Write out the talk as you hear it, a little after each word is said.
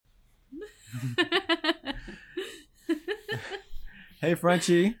Hey,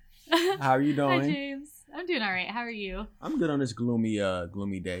 Frenchy. How are you doing? Hi, James. I'm doing all right. How are you? I'm good on this gloomy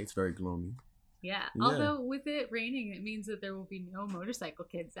day. It's very gloomy. Yeah. Although with it raining, it means that there will be no motorcycle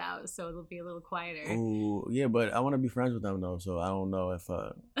kids out, so it'll be a little quieter. Oh, yeah, but I want to be friends with them though, so I don't know if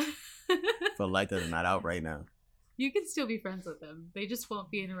I like that they're not out right now. You can still be friends with them. They just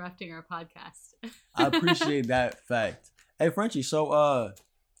won't be interrupting our podcast. I appreciate that fact. Hey, Frenchy. So,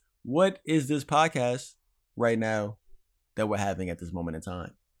 what is this podcast right now that we're having at this moment in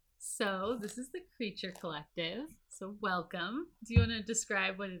time? So this is the Creature Collective. So welcome. Do you want to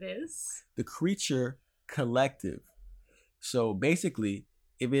describe what it is? The Creature Collective. So basically,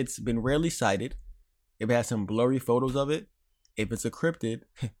 if it's been rarely sighted, if it has some blurry photos of it, if it's a cryptid,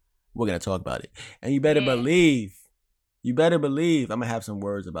 we're going to talk about it. And you better believe I'm going to have some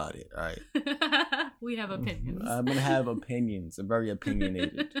words about it. All right. We have opinions. I'm going to have opinions. I'm very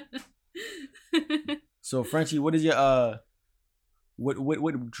opinionated. So, Frenchy, what is your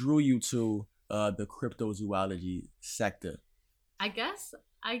what drew you to the cryptozoology sector? I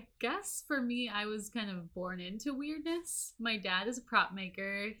guess for me, I was kind of born into weirdness. My dad is a prop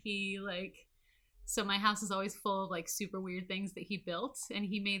maker. So my house is always full of like super weird things that he built, and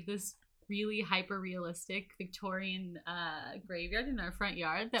he made this really hyper realistic Victorian graveyard in our front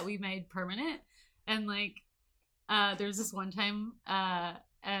yard that we made permanent. And there's this one time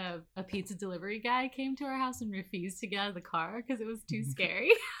a pizza delivery guy came to our house and refused to get out of the car because it was too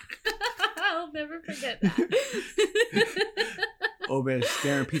scary. I'll never forget that. Oh man,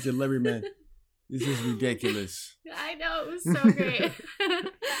 scaring pizza delivery man. This is ridiculous. I know, it was so great. And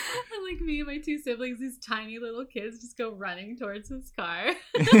like me and my two siblings, these tiny little kids, just go running towards his car.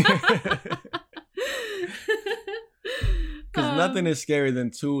 Because nothing is scarier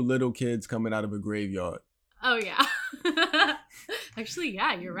than two little kids coming out of a graveyard. Oh yeah. Actually,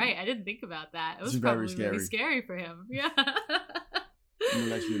 yeah, you're right. I didn't think about that. It was probably really scary for him. Yeah. I'm gonna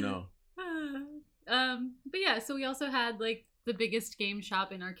let you know. But yeah, so we also had like the biggest game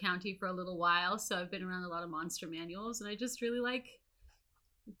shop in our county for a little while. So I've been around a lot of monster manuals, and I just really like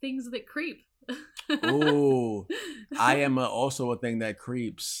things that creep. Oh, I am also a thing that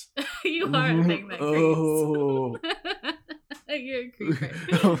creeps. You are a thing that creeps. Oh. You're a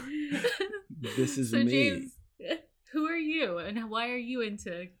creeper. This is so me. James, who are you, and why are you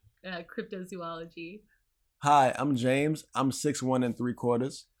into cryptozoology? Hi, I'm James. I'm 6'1"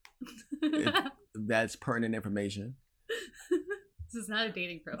 3/4. That's pertinent information. This is not a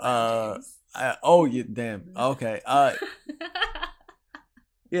dating profile, James. Damn. Okay.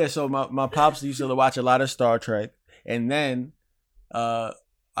 Yeah, so my pops used to watch a lot of Star Trek, and then I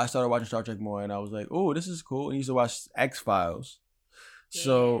started watching Star Trek more, and I was like, oh, this is cool. And he used to watch X-Files. Yeah.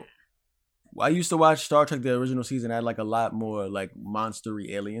 So I used to watch Star Trek, the original season, had like a lot more like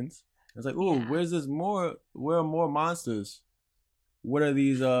monstery aliens. I was like, oh, where's this more? Where are more monsters? What are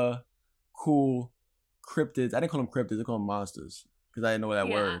these cool cryptids? I didn't call them cryptids, I call them monsters because I didn't know that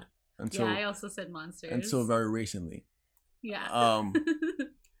word until I also said monsters until very recently. Yeah.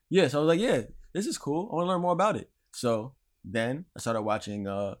 Yeah, so I was like, yeah, this is cool. I want to learn more about it. So then I started watching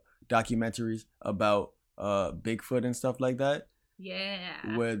documentaries about Bigfoot and stuff like that.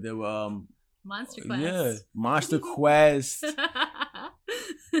 Yeah. Where there were Monster Quest. Yeah, Monster Quest.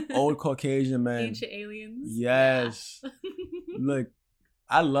 Old Caucasian man. Ancient aliens. Yes. Look,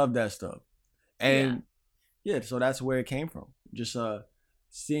 I love that stuff. And yeah, so that's where it came from. Just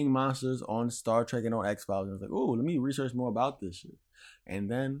seeing monsters on Star Trek and on X-Files. And I was like, oh, let me research more about this shit.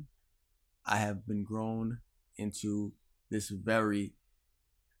 And then I have been grown into this very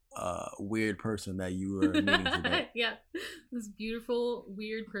weird person that you were meeting today. Yeah, this beautiful,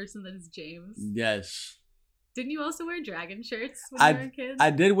 weird person that is James. Yes. Didn't you also wear dragon shirts when you were a kid? I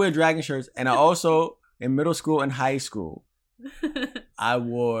did wear dragon shirts, and I also, in middle school and high school, I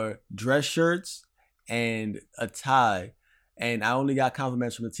wore dress shirts and a tie, and I only got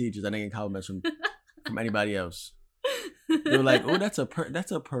compliments from the teachers. I didn't get compliments from anybody else. They were like, "Oh, that's a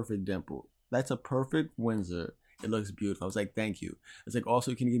perfect dimple. That's a perfect Windsor. It looks beautiful." I was like, "Thank you." It's like,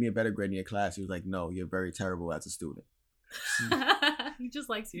 also, can you give me a better grade in your class? He was like, "No, you're very terrible as a student." He just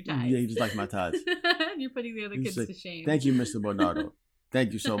likes your ties. Yeah, he just likes my ties. You're putting the other kids to shame. Thank you, Mr. Bernardo.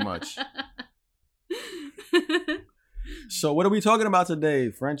 Thank you so much. So what are we talking about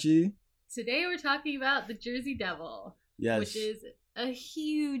today, Frenchy? Today we're talking about the Jersey Devil. Yes. Which is a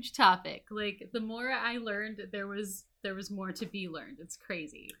huge topic. Like, the more I learned, there was more to be learned. It's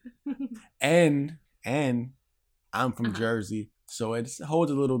crazy. and I'm from Jersey, so it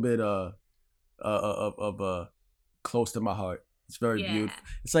holds a little bit of close to my heart. It's very beautiful.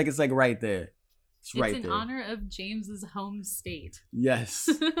 It's like right there. It's right there. It's in honor of James's home state. Yes.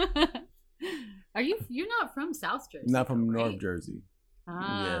 You're not from South Jersey? Not from though, North right? Jersey.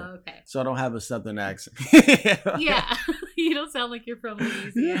 Oh, okay. So I don't have a Southern accent. Yeah, you don't sound like you're from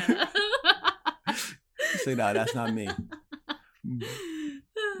Louisiana. Say no, that's not me.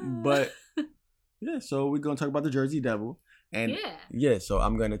 But yeah, so we're gonna talk about the Jersey Devil, and so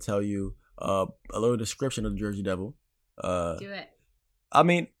I'm gonna tell you a little description of the Jersey Devil. Do it. I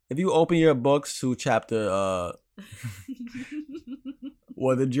mean, if you open your books to chapter,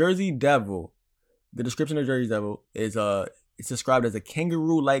 well, the Jersey Devil, the description of the Jersey Devil is it's described as a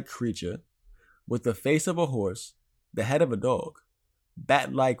kangaroo-like creature with the face of a horse, the head of a dog,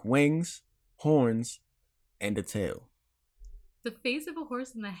 bat-like wings, horns, and a tail. The face of a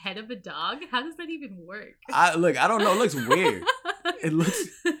horse and the head of a dog? How does that even work? I don't know. It looks weird. It looks.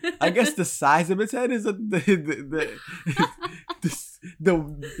 I guess the size of its head is the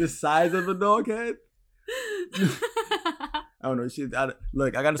size of a dog head. I don't know.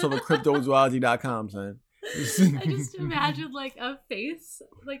 Look, I got this over cryptozoology.com, son. I just imagine like a face,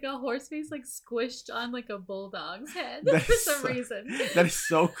 like a horse face, like squished on like a bulldog's head for some reason. That is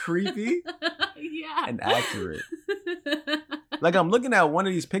so creepy. Yeah. And accurate. Like I'm looking at one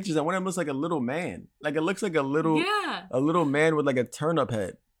of these pictures and one of them looks like a little man. Like it looks like a little man with like a turnip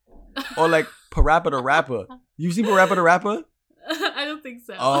head. Or like Parappa the Rapper. You seen Parappa the Rapper? I don't think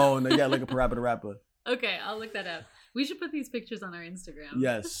so. Oh, no, yeah, like a Parappa the Rapper. Okay, I'll look that up. We should put these pictures on our Instagram.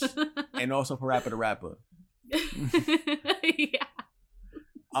 Yes. And also Parappa the Rapper. Yeah.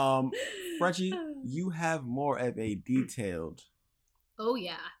 Frenchy, you have more of a detailed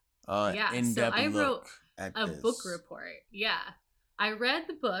in-depth so I look wrote at a this. book report. Yeah. I read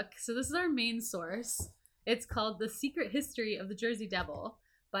the book. So this is our main source. It's called The Secret History of the Jersey Devil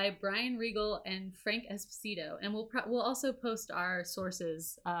by Brian Regal and Frank Esposito. And we'll also post our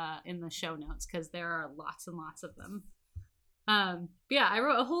sources in the show notes because there are lots and lots of them. But yeah, I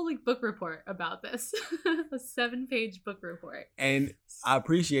wrote a whole book report about this. A 7-page book report. And I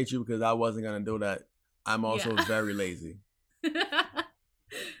appreciate you because I wasn't going to do that. I'm also very lazy.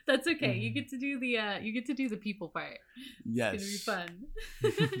 That's okay. You get to do the people part. Yes. It's gonna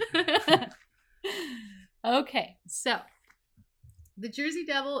be fun. Okay, so the Jersey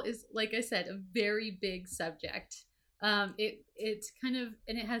Devil is, like I said, a very big subject. It's kind of,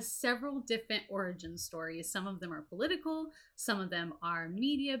 and it has several different origin stories. Some of them are political, some of them are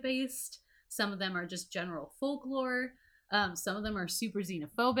media based, some of them are just general folklore, some of them are super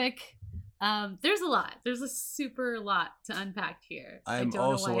xenophobic. There's a lot. There's a super lot to unpack here. I'm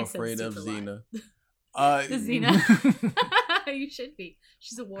also afraid of Xena. Xena. You should be.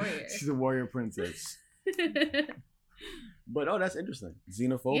 She's a warrior. She's a warrior princess. But that's interesting.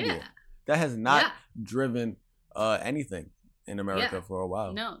 Xenophobia. Yeah. That has not driven anything in America for a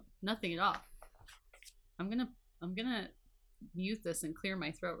while. No, nothing at all. I'm gonna mute this and clear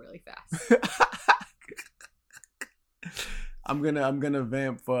my throat really fast. I'm gonna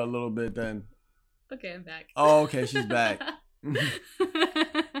vamp for a little bit then. Okay, I'm back. Oh, okay, she's back. I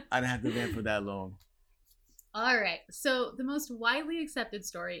didn't have to vamp for that long. All right. So the most widely accepted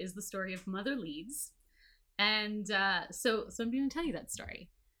story is the story of Mother Leeds. And so I'm going to tell you that story.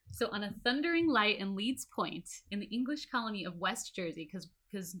 So on a thundering light in Leeds Point in the English colony of West Jersey,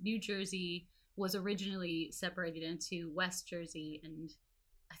 because New Jersey was originally separated into West Jersey and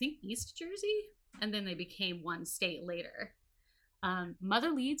I think East Jersey, and then they became one state later.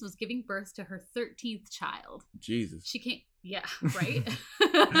 Mother Leeds was giving birth to her 13th child. Jesus. She came, right?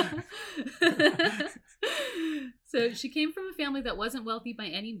 So she came from a family that wasn't wealthy by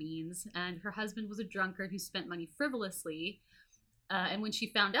any means, and her husband was a drunkard who spent money frivolously. And when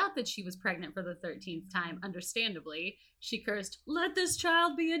she found out that she was pregnant for the 13th time, understandably, she cursed, "Let this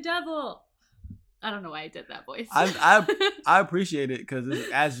child be a devil." I don't know why I did that voice. I appreciate it because it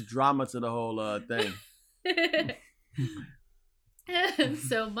adds drama to the whole thing. And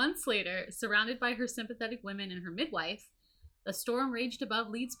so months later, surrounded by her sympathetic women and her midwife, a storm raged above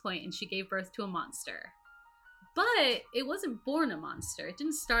Leeds Point and she gave birth to a monster. But it wasn't born a monster. It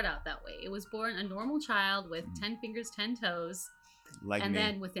didn't start out that way. It was born a normal child with 10 fingers, 10 toes. Like and me.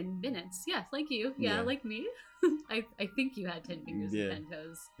 then within minutes, like you. Yeah, like me. I think you had 10 fingers and 10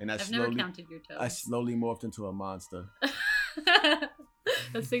 toes. And I've never counted your toes. I slowly morphed into a monster.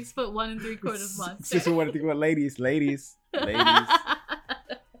 A 6'1 3/4 monster. 6'1 3/4 ladies.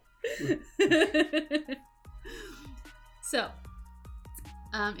 So,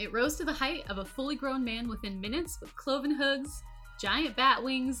 it rose to the height of a fully grown man within minutes with cloven hooves, giant bat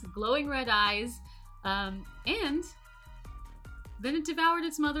wings, glowing red eyes, and then it devoured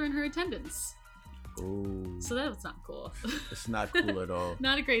its mother and her attendants. Ooh. So that was not cool. It's not cool at all.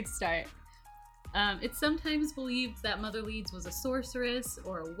 Not a great start. It's sometimes believed that Mother Leeds was a sorceress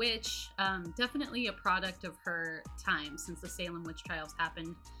or a witch, definitely a product of her time, since the Salem witch trials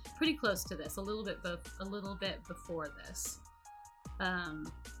happened pretty close to this, a little bit before this.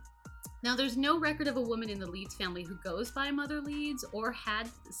 Now, there's no record of a woman in the Leeds family who goes by Mother Leeds or had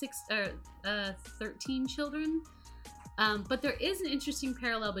 13 children. But there is an interesting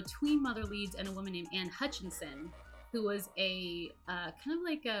parallel between Mother Leeds and a woman named Anne Hutchinson, who was a kind of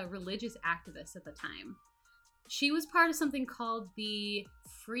like a religious activist at the time. She was part of something called the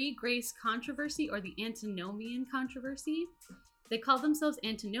Free Grace Controversy or the Antinomian Controversy. They called themselves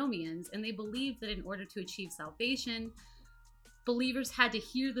Antinomians, and they believed that in order to achieve salvation, believers had to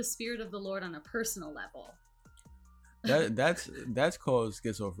hear the Spirit of the Lord on a personal level. That's called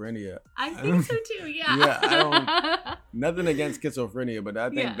schizophrenia. I think so too. Yeah. Yeah. I don't. Nothing against schizophrenia, but I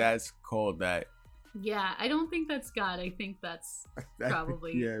think that's called that. Yeah, I don't think that's God. I think that's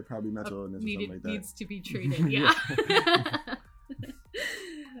probably probably mental illness or something like that. Needs to be treated. Yeah.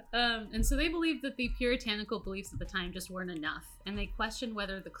 And so they believed that the puritanical beliefs at the time just weren't enough, and they questioned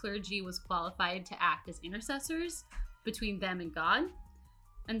whether the clergy was qualified to act as intercessors between them and God.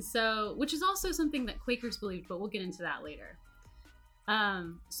 And so, which is also something that Quakers believed, but we'll get into that later.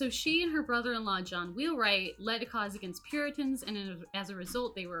 So she and her brother-in-law, John Wheelwright, led a cause against Puritans, and as a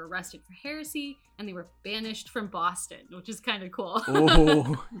result, they were arrested for heresy, and they were banished from Boston, which is kind of cool.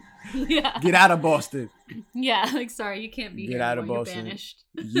 Oh, yeah. Get out of Boston. Yeah, like, sorry, you can't be get here out of anymore. Boston.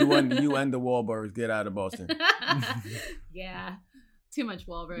 You're banished. You and the Wahlbergs, get out of Boston. Yeah, too much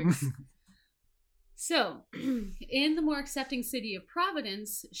Wahlbergs. So, in the more accepting city of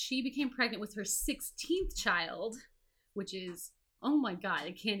Providence, she became pregnant with her 16th child, which is, oh my God,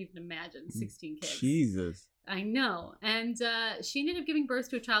 I can't even imagine 16 kids. Jesus. I know. And she ended up giving birth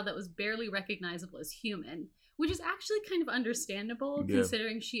to a child that was barely recognizable as human, which is actually kind of understandable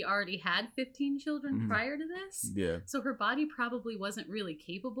considering she already had 15 children prior to this. Yeah. So her body probably wasn't really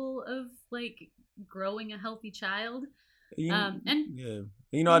capable of, like, growing a healthy child. You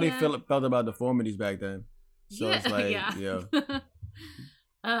know how they felt about deformities back then. So it's like,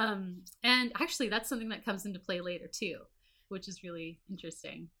 and actually that's something that comes into play later too, which is really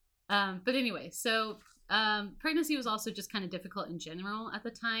interesting. But anyway, so pregnancy was also just kind of difficult in general at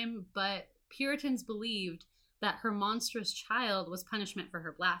the time, but Puritans believed that her monstrous child was punishment for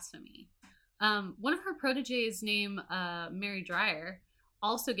her blasphemy. One of her proteges named Mary Dyer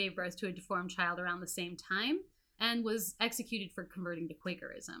also gave birth to a deformed child around the same time, and was executed for converting to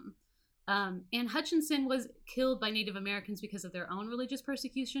Quakerism. Anne Hutchinson was killed by Native Americans because of their own religious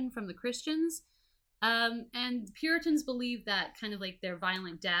persecution from the Christians. And Puritans believed that kind of like their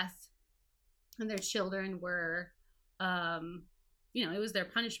violent death and their children were, it was their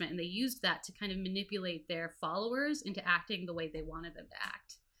punishment. And they used that to kind of manipulate their followers into acting the way they wanted them to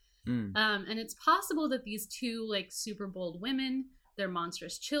act. And it's possible that these two like super bold women, their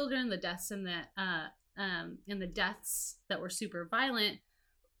monstrous children, the deaths and the deaths that were super violent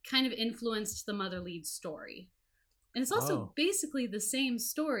kind of influenced the Mother Leeds story. And it's also basically the same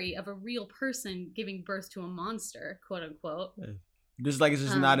story of a real person giving birth to a monster, quote unquote. Just like it's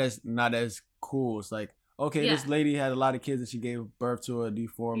just not as cool. It's like, okay, this lady had a lot of kids and she gave birth to a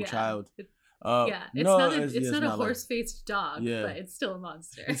deformed child. It's not a horse-faced dog, but it's still a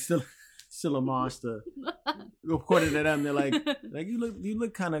monster. It's still a monster. According to them, they're like you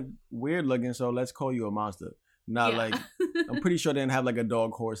look kind of weird looking, so let's call you a monster. Not like, I'm pretty sure they didn't have like a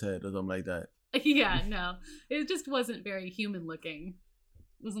dog horse head or something like that. Yeah, no, it just wasn't very human looking.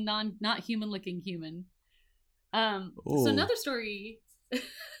 It was not human looking human. So another story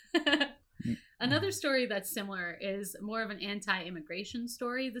that's similar is more of an anti-immigration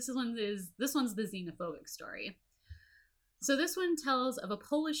story. This one's the xenophobic story. So this one tells of a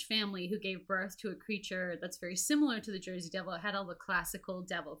Polish family who gave birth to a creature that's very similar to the Jersey Devil. It had all the classical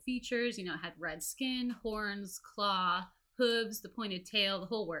devil features. It had red skin, horns, claw, hooves, the pointed tail, the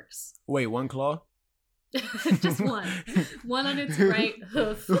whole works. Wait, one claw? Just one. One on its right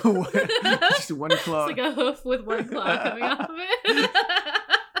hoof. Just one claw. It's like a hoof with one claw coming off of it.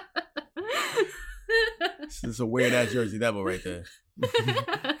 This is a weird ass Jersey Devil right there.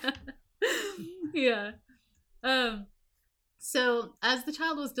 Yeah. So as the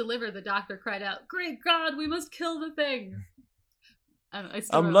child was delivered, the doctor cried out, "Great God, we must kill the thing."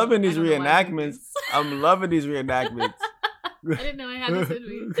 I'm loving these reenactments. I'm loving these reenactments. I didn't know I had this in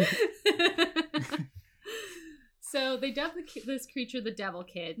me. So they dubbed this creature the Devil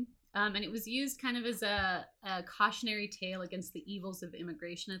Kid, and it was used kind of as a cautionary tale against the evils of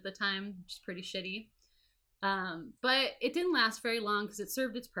immigration at the time, which is pretty shitty. But it didn't last very long because it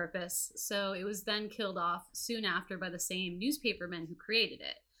served its purpose. So it was then killed off soon after by the same newspapermen who created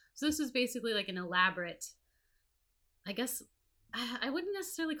it. So this was basically like an elaborate, I guess, I wouldn't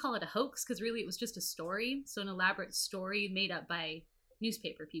necessarily call it a hoax because really it was just a story. So an elaborate story made up by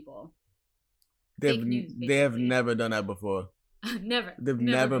newspaper people. Fake news, they have never done that before. Never. They've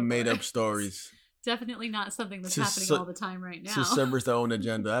never made up stories. Definitely not something that's happening all the time right now. To service their own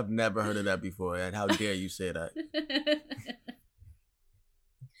agenda. I've never heard of that before. And how dare you say that?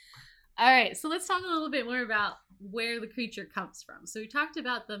 All right, so let's talk a little bit more about where the creature comes from. So we talked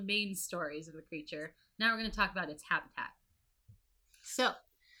about the main stories of the creature. Now we're going to talk about its habitat. So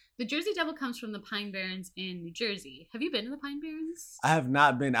the Jersey Devil comes from the Pine Barrens in New Jersey. Have you been to the Pine Barrens? I have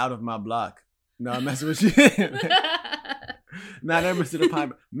not been out of my block. No, I'm messing with you. No, I never to the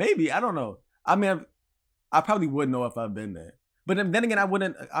Pine. Maybe, I don't know. I mean, I probably would know if I've been there. But then again, I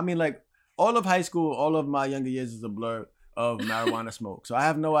wouldn't. I mean, like, all of high school, all of my younger years is a blur of marijuana smoke. So I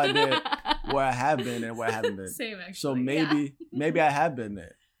have no idea where I have been and where I haven't been. Same, actually. So maybe I have been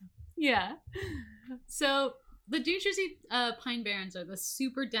there. Yeah. So the New Jersey Pine Barrens are the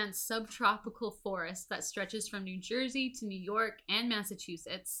super dense subtropical forest that stretches from New Jersey to New York and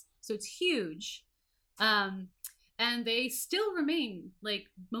Massachusetts. So it's huge. And they still remain like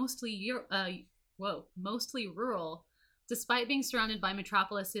mostly rural, despite being surrounded by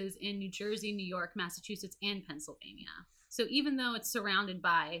metropolises in New Jersey, New York, Massachusetts, and Pennsylvania. So even though it's surrounded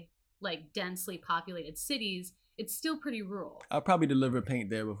by like densely populated cities, it's still pretty rural. I probably delivered paint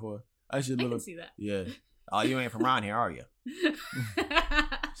there before. I can see that. Yeah. Oh, you ain't from around here, are you?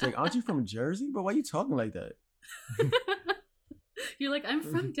 It's like, aren't you from Jersey? But why are you talking like that? You're like, I'm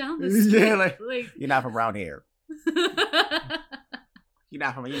from down the street. Yeah, like you're not from around here. You're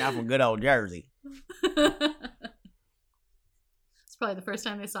not from good old Jersey. It's probably the first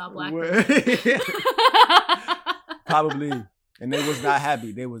time they saw a black person. Probably. And they was not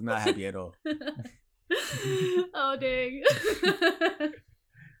happy. They was not happy at all. Oh, dang.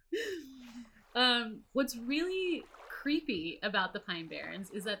 What's really creepy about the Pine Barrens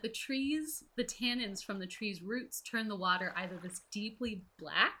is that the tannins from the tree's roots turn the water either this deeply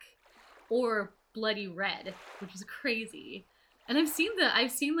black or bloody red, which is crazy. And I've seen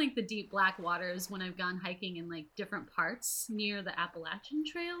like the deep black waters when I've gone hiking in like different parts near the Appalachian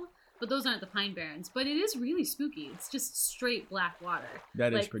Trail, but those aren't the Pine Barrens. But it is really spooky. It's just straight black water.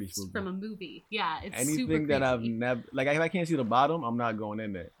 That is pretty spooky. From a movie. Yeah, it's anything super creepy. That I've never like. If I can't see the bottom, I'm not going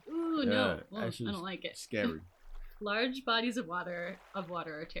in there. Ooh, no, well, I don't like it. Scary. Large bodies of water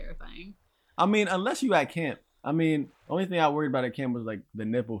are terrifying. I mean, unless you at camp. I mean, only thing I worried about at camp was like the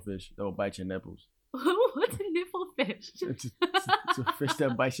nipple fish that will bite your nipples. What's a nipple fish? It's a fish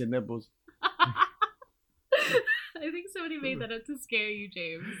that bites your nipples. I think somebody made that up to scare you,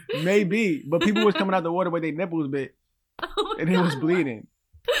 James. Maybe, but people was coming out the water where their nipples bit, and it was bleeding.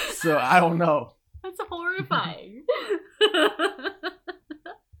 So I don't know. That's horrifying.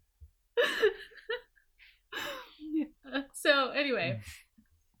 So anyway,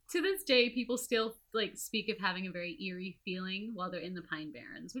 to this day, people still like speak of having a very eerie feeling while they're in the Pine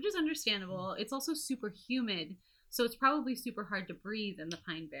Barrens, which is understandable. It's also super humid, so it's probably super hard to breathe in the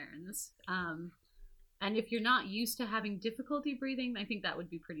Pine Barrens. And if you're not used to having difficulty breathing, I think that would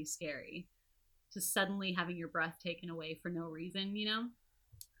be pretty scary. Just suddenly having your breath taken away for no reason, you know?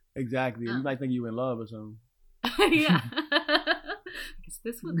 Exactly. You might think you're in love or something. Yeah. Is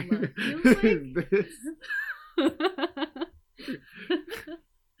this what love feels like?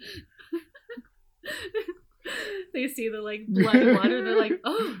 They see the like bloody water, they're like,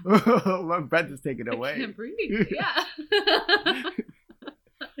 oh, my breath is taken away. I can't breathe. Yeah.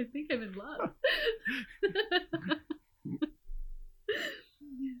 I think I'm in love.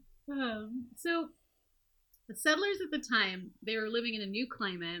 So the settlers at the time, they were living in a new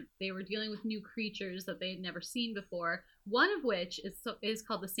climate. They were dealing with new creatures that they had never seen before. One of which is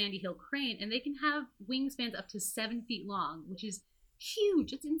called the Sandy Hill crane, and they can have wingspans up to 7 feet long, which is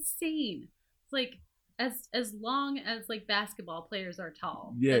huge. It's insane. It's like as long as like basketball players are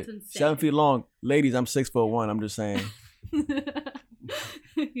tall. Yeah, that's insane. 7 feet long. Ladies, I'm 6'1". I'm just saying.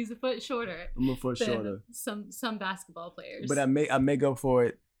 He's a foot shorter. I'm a foot shorter. Some basketball players. But I make up for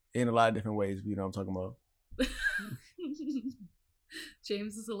it in a lot of different ways. You know what I'm talking about.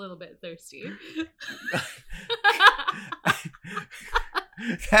 James is a little bit thirsty.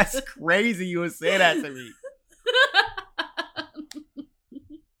 That's crazy you would say that to me.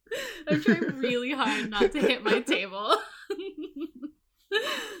 I'm trying really hard not to hit my table.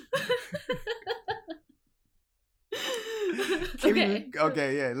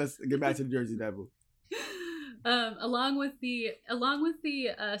 Okay, yeah. Let's get back to the Jersey Devil. Along with the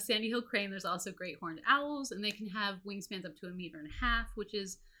Sandy Hill crane, there's also great horned owls, and they can have wingspans up to 1.5 meters, which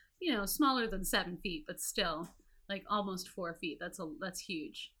is, you know, smaller than 7 feet, but still like almost 4 feet. That's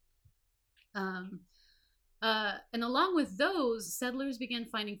huge. Um, and along with those, settlers began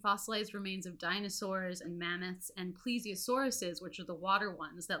finding fossilized remains of dinosaurs and mammoths and plesiosauruses, which are the water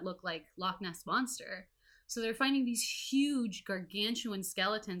ones that look like Loch Ness Monster. So they're finding these huge, gargantuan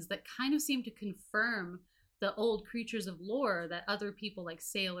skeletons that kind of seem to confirm the old creatures of lore that other people like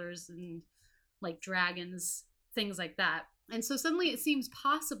sailors and like dragons, things like that. And so suddenly it seems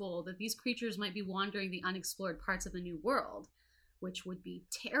possible that these creatures might be wandering the unexplored parts of the New World, which would be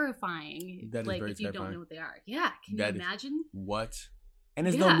terrifying. That is like very if you terrifying. don't know what they are. Yeah, can you imagine? What? And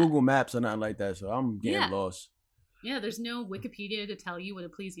there's Yeah. no Google Maps or nothing like that, so I'm getting lost. Yeah, there's no Wikipedia to tell you what a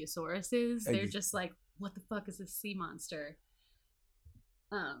plesiosaurus is. They're just like, what the fuck is this sea monster?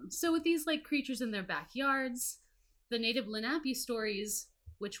 So with these like creatures in their backyards, the native Lenape stories,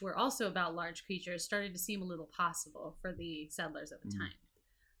 which were also about large creatures, started to seem a little possible for the settlers at the time.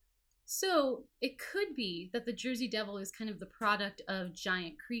 So it could be that the Jersey Devil is kind of the product of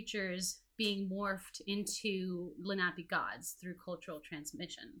giant creatures being morphed into Lenape gods through cultural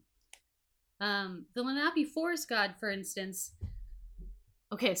transmission. The Lenape forest god, for instance.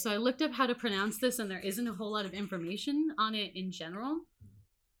 Okay, so I looked up how to pronounce this, and there isn't a whole lot of information on it in general.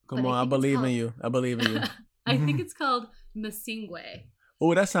 Come on, I believe in you. I believe in you. I think it's called Masingwe.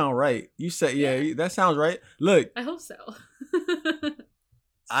 Oh, that sounds right. You said, yeah, that sounds right. Look. I hope so.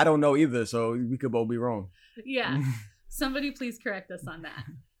 I don't know either, so we could both be wrong. Yeah. Somebody please correct us on that.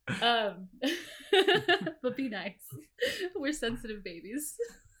 But be nice. We're sensitive babies.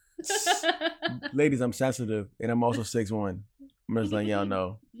 Ladies, I'm sensitive, and I'm also 6'1". I'm just letting y'all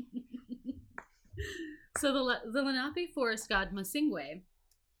know. So the Lenape forest god Masingwe,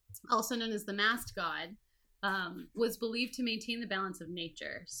 also known as the masked god, was believed to maintain the balance of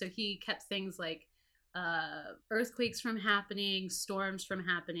nature. So he kept things like earthquakes from happening, storms from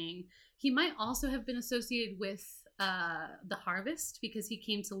happening. He might also have been associated with the harvest because he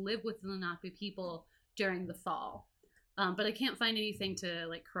came to live with the Lenape people during the fall. But I can't find anything to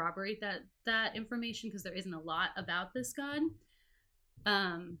like corroborate that information because there isn't a lot about this god.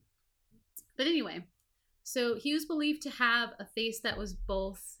 But anyway, so he was believed to have a face that was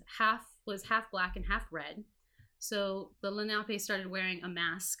half black and half red. So the Lenape started wearing a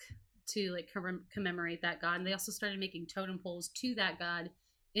mask to like commemorate that god, and they also started making totem poles to that god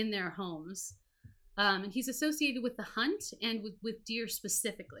in their homes. And he's associated with the hunt and with deer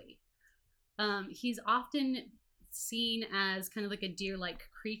specifically. He's often seen as kind of like a deer-like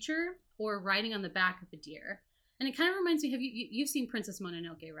creature or riding on the back of a deer. And it kind of reminds me, you've seen Princess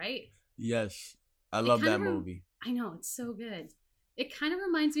Mononoke, right? Yes. I love that movie. I know, it's so good. It kind of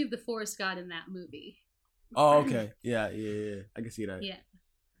reminds me of the forest god in that movie. Oh, okay. Yeah. I can see that. Yeah.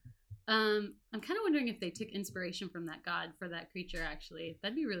 I'm kind of wondering if they took inspiration from that god for that creature, actually.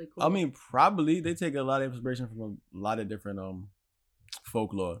 That'd be really cool. I mean, probably. They take a lot of inspiration from a lot of different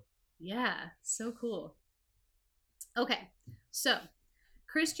folklore. Yeah, so cool. Okay, so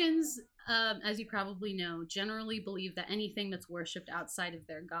Christians, as you probably know, generally believe that anything that's worshipped outside of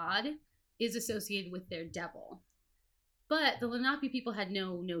their god is associated with their devil. But the Lenape people had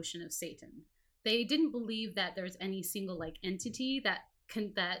no notion of Satan. They didn't believe that there was any single like entity that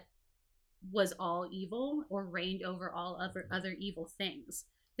was all evil or reigned over all other evil things.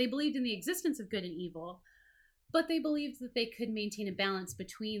 They believed in the existence of good and evil, but they believed that they could maintain a balance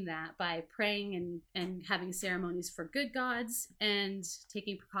between that by praying and having ceremonies for good gods and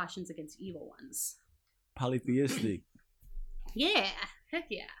taking precautions against evil ones. Polytheistic. Yeah, heck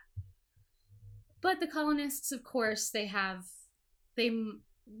yeah. But the colonists, of course, what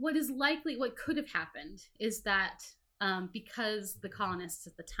could have happened is that because the colonists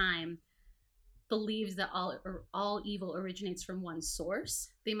at the time believed that all evil originates from one source,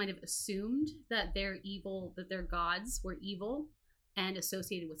 they might have assumed that their gods were evil and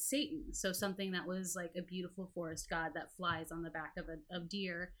associated with Satan. So something that was like a beautiful forest god that flies on the back of a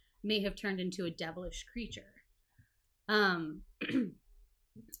deer may have turned into a devilish creature. And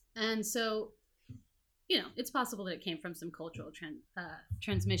so, it's possible that it came from some cultural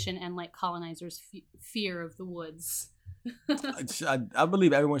transmission and like colonizers' fear of the woods. I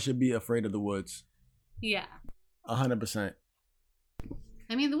believe everyone should be afraid of the woods. Yeah. 100%.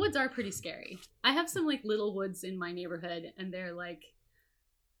 I mean, the woods are pretty scary. I have some like little woods in my neighborhood, and they're a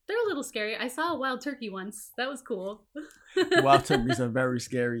little scary. I saw a wild turkey once. That was cool. Wild turkeys are very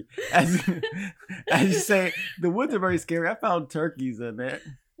scary. As you say, the woods are very scary. I found turkeys in there.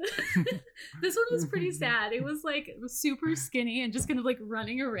 This one was pretty sad. It was like super skinny and just kind of like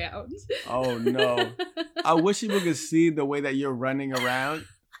running around. Oh no. I wish people could see the way that you're running around.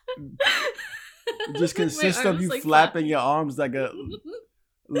 It just consists of you like flapping your arms like a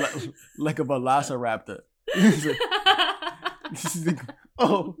velociraptor.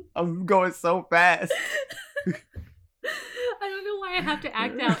 Oh, I'm going so fast. I don't know why I have to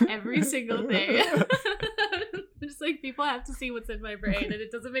act out every single thing. Just like people have to see what's in my brain and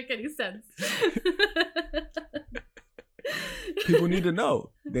it doesn't make any sense. People need to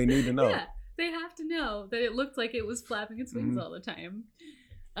know. They need to know. Yeah, they have to know that it looked like it was flapping its wings all the time.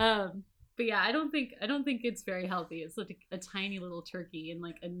 But yeah, I don't think it's very healthy. It's like a tiny little turkey in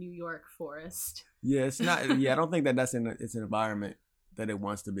like a New York forest. Yeah, it's not. Yeah, I don't think that's it's an environment that it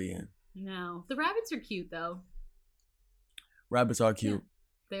wants to be in. No, the rabbits are cute though. Rabbits are cute. Yeah,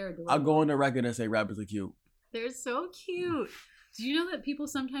 they're adorable. I'll go on the record and say rabbits are cute. They're so cute. Do you know that people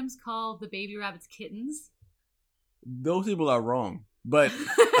sometimes call the baby rabbits kittens? Those people are wrong, but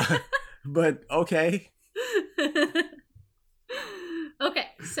but okay. Okay,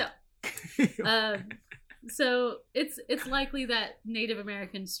 so it's likely that Native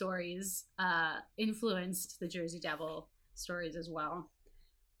American stories influenced the Jersey Devil stories as well.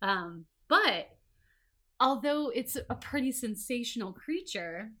 But although it's a pretty sensational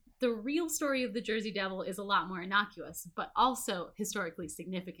creature, the real story of the Jersey Devil is a lot more innocuous, but also historically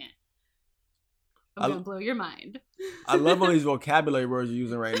significant. I'm going to blow your mind. I love all these vocabulary words you're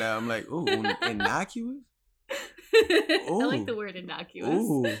using right now. I'm like, ooh, innocuous? Ooh. I like the word innocuous.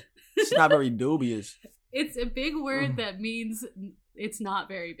 Ooh, it's not very dubious. It's a big word that means it's not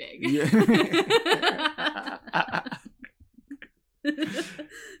very big. Yeah.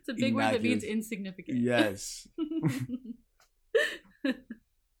 It's a big word that means insignificant. Yes.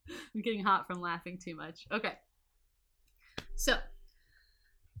 I'm getting hot from laughing too much. Okay. So,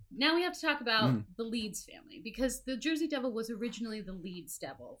 now we have to talk about the Leeds family, because the Jersey Devil was originally the Leeds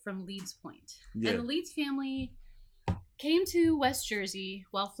Devil from Leeds Point. Yeah. And the Leeds family came to West Jersey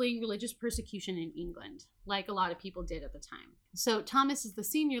while fleeing religious persecution in England, like a lot of people did at the time. So Thomas is the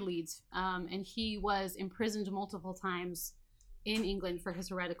senior Leeds, and he was imprisoned multiple times in England for his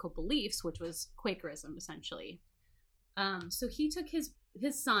heretical beliefs, which was Quakerism, essentially. So he took his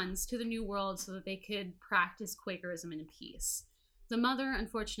sons to the New World so that they could practice Quakerism in peace. The mother,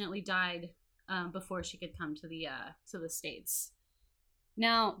 unfortunately, died before she could come to the States.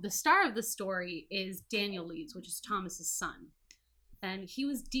 Now, the star of the story is Daniel Leeds, which is Thomas's son. And he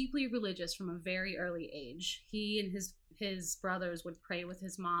was deeply religious from a very early age. He and his brothers would pray with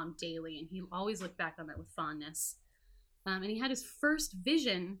his mom daily, and he always looked back on that with fondness. And he had his first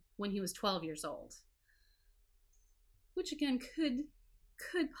vision when he was 12 years old, which again could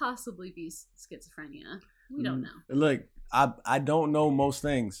possibly be schizophrenia. We don't know. Look, I don't know most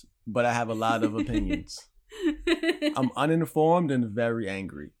things, but I have a lot of opinions. I'm uninformed and very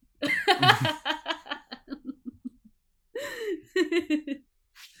angry.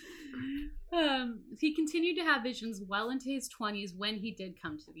 He continued to have visions well into his 20s when he did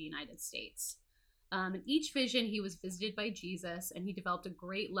come to the United States. In each vision, he was visited by Jesus, and he developed a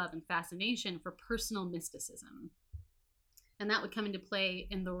great love and fascination for personal mysticism. And that would come into play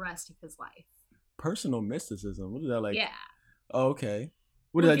in the rest of his life. Personal mysticism? What is that like? Yeah. Oh, okay.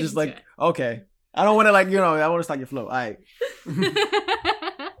 What is that? Just like, okay. I don't want to I want to stop your flow. All right.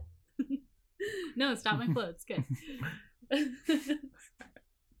 No, stop my flow. It's good.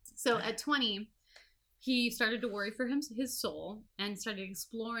 So at 20, he started to worry for his soul and started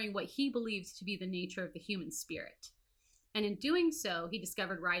exploring what he believed to be the nature of the human spirit. And in doing so, he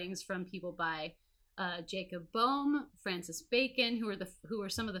discovered writings from people by Jacob Boehme, Francis Bacon, who were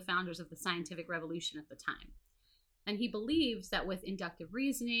some of the founders of the scientific revolution at the time. And he believed that with inductive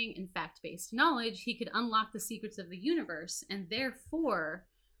reasoning and fact-based knowledge, he could unlock the secrets of the universe and therefore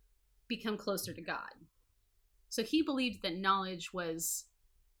become closer to God. So he believed that knowledge was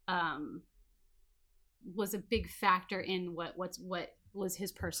a big factor in what was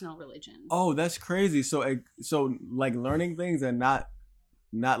his personal religion. Oh, that's crazy. So like learning things and not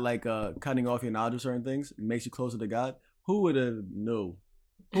like cutting off your knowledge of certain things makes you closer to God. Who would have known?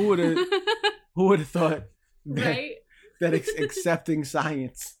 Who would have thought that, right? that accepting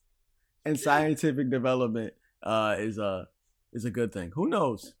science and scientific development is a good thing? Who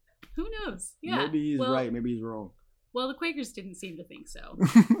knows? Who knows? Yeah. Maybe he's right. Maybe he's wrong. Well, the Quakers didn't seem to think so,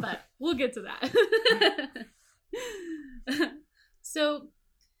 but we'll get to that. So,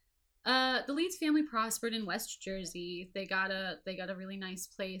 the Leeds family prospered in West Jersey. They got a really nice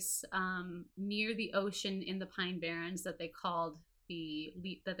place near the ocean in the Pine Barrens that they called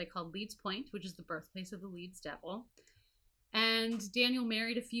Leeds Point, which is the birthplace of the Leeds Devil. And Daniel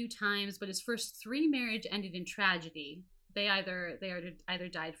married a few times, but his first 3 marriages ended in tragedy. They either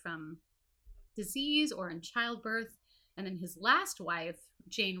died from disease or in childbirth. And then his last wife,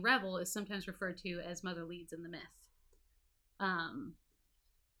 Jane Revel, is sometimes referred to as Mother Leeds in the myth.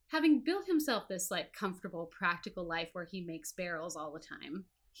 Having built himself this like comfortable, practical life where he makes barrels all the time,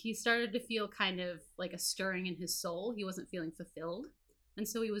 he started to feel kind of like a stirring in his soul. He wasn't feeling fulfilled. And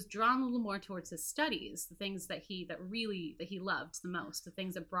so he was drawn a little more towards his studies, the things that he loved the most, the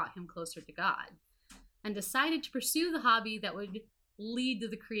things that brought him closer to God, and decided to pursue the hobby that would lead to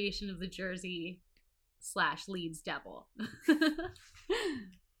the creation of the Jersey / Leeds Devil.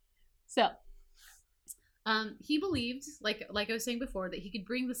 So, he believed, like I was saying before, that he could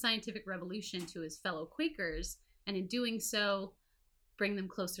bring the scientific revolution to his fellow Quakers, and in doing so, bring them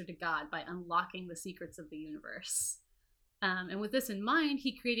closer to God by unlocking the secrets of the universe. And with this in mind,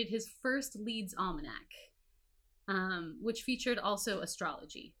 he created his first Leeds Almanac, which featured also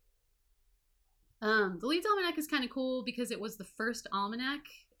astrology. The Leeds Almanac is kind of cool because it was the first almanac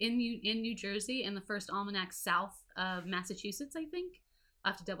in New Jersey and the first almanac south of Massachusetts, I think.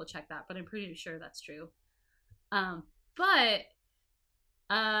 I'll have to double check that, but I'm pretty sure that's true. But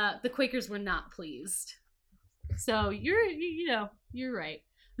the Quakers were not pleased. So you're right.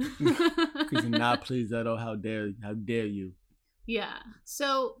 Because you're not pleased at all. How dare you? Yeah.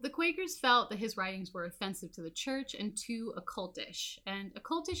 So the Quakers felt that his writings were offensive to the church and too occultish. And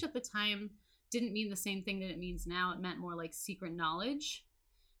occultish at the time didn't mean the same thing that it means now. It meant more like secret knowledge.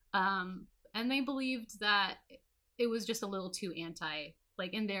 And they believed that it was just a little too in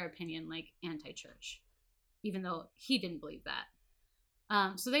their opinion, anti-church, even though he didn't believe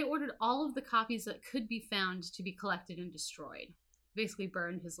that. So they ordered all of the copies that could be found to be collected and destroyed. Basically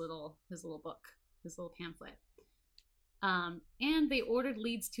burned his little book, his little pamphlet. And they ordered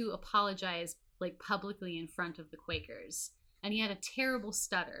Leeds to apologize publicly in front of the Quakers. And he had a terrible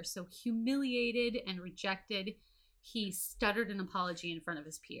stutter, so humiliated and rejected, he stuttered an apology in front of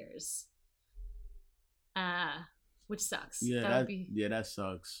his peers. Which sucks. Yeah, that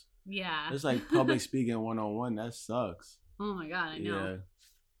sucks. Yeah. It's like public speaking 101. That sucks. Oh my God, I know.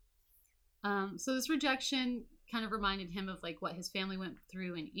 Yeah. So this rejection kind of reminded him of what his family went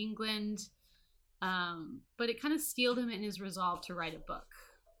through in England. But it kind of steeled him in his resolve to write a book.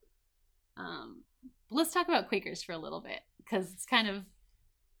 Let's talk about Quakers for a little bit, because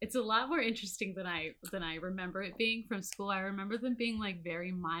it's a lot more interesting than I remember it being from school. I remember them being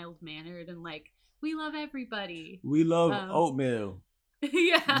very mild mannered and we love everybody. We love oatmeal.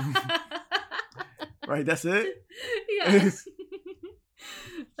 Yeah. Right, that's it? Yes.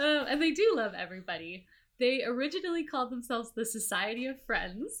 And they do love everybody. They originally called themselves the Society of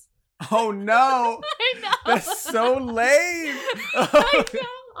Friends. Oh no! I know. That's so lame. I know.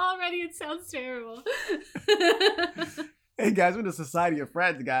 Already it sounds terrible. Hey guys, we're the Society of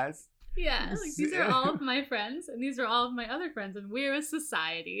Friends, guys. Yeah, these are all of my friends, and these are all of my other friends, and we're a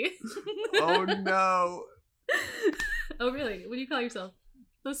society. Oh no. Oh really? What do you call yourself?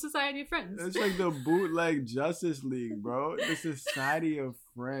 The Society of Friends. It's like the bootleg Justice League, bro. The Society of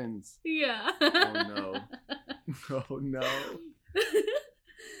Friends. Yeah. Oh no. Oh no.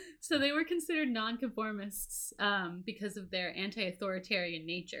 So they were considered nonconformists because of their anti-authoritarian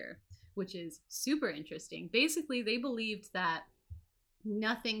nature, which is super interesting. Basically, they believed that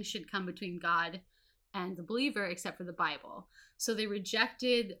nothing should come between God and the believer except for the Bible. So they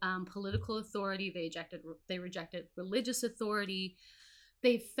rejected political authority. They rejected religious authority.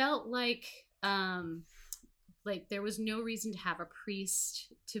 They felt like there was no reason to have a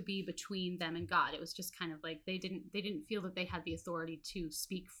priest to be between them and God. It was just kind of they didn't feel that they had the authority to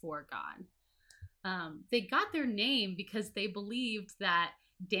speak for God. They got their name because they believed that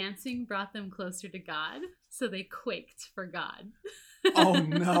dancing brought them closer to God, so they quaked for God. Oh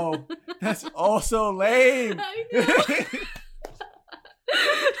no, that's also lame. I know.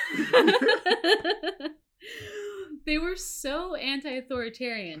 They were so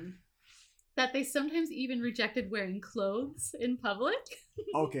anti-authoritarian that they sometimes even rejected wearing clothes in public.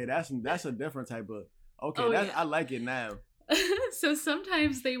 Okay, that's a different type of. Okay, Yeah. I like it now. So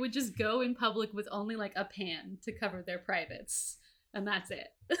sometimes they would just go in public with only a pan to cover their privates, and that's it.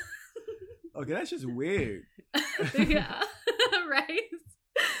 Okay, that's just weird. Yeah, right?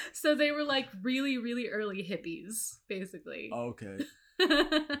 So they were really, really early hippies, basically. Okay.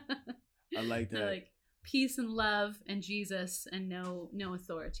 I like that. They're peace and love and Jesus and no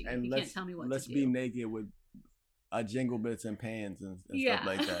authority. And you can't tell me what to do. Let's be naked with jingle bits and pans and stuff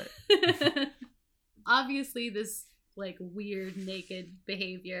like that. Obviously, this weird naked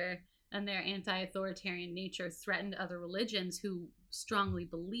behavior and their anti-authoritarian nature threatened other religions who strongly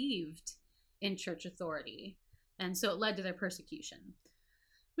believed in church authority. And so it led to their persecution,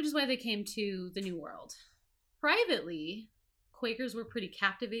 which is why they came to the New World. Privately, Quakers were pretty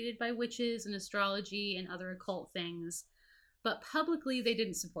captivated by witches and astrology and other occult things, but publicly they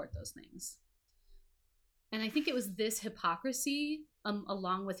didn't support those things. And I think it was this hypocrisy,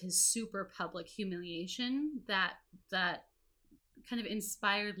 along with his super public humiliation, that kind of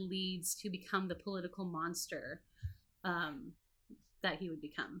inspired Leeds to become the political monster that he would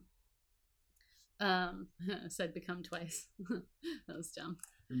become. Said become twice. That was dumb.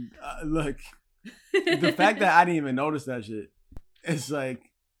 Look, the fact that I didn't even notice that shit, it's like,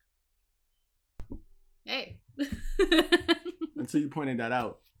 hey. Until you pointed that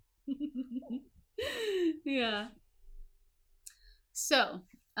out. Yeah. So,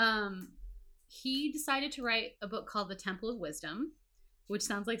 he decided to write a book called The Temple of Wisdom, which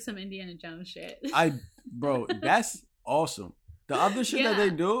sounds like some Indiana Jones shit. Bro, that's awesome. The other shit that they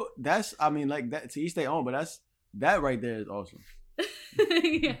do, like that, to each their own, but that right there is awesome.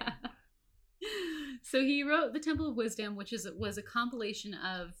 Yeah. So he wrote The Temple of Wisdom, which was a compilation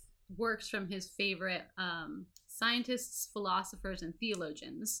of works from his favorite scientists, philosophers, and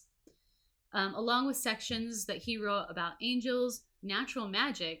theologians, along with sections that he wrote about angels, natural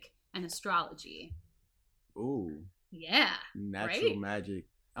magic, and astrology. Ooh. Yeah. Natural magic.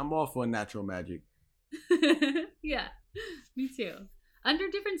 I'm all for natural magic. Yeah, me too. Under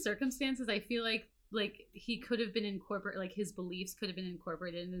different circumstances, I feel like he could have been incorporated, like his beliefs could have been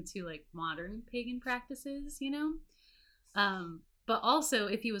incorporated into like modern pagan practices, you know? But also,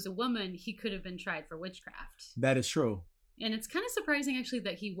 if he was a woman, he could have been tried for witchcraft. That is true. And it's kind of surprising, actually,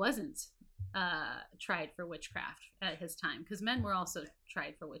 that he wasn't tried for witchcraft at his time, because men were also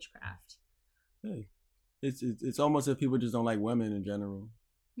tried for witchcraft. Hey, it's almost if people just don't like women in general.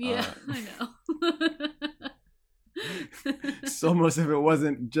 Yeah, I know. It's almost if it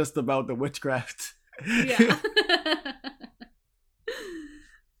wasn't just about the witchcraft. Yeah.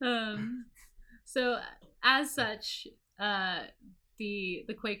 So as such, the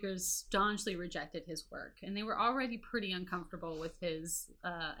Quakers staunchly rejected his work, and they were already pretty uncomfortable with his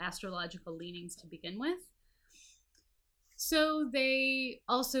astrological leanings to begin with. So they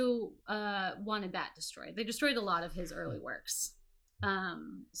also wanted that destroyed. They destroyed a lot of his early works.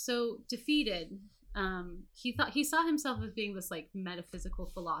 So defeated, he saw himself as being this like metaphysical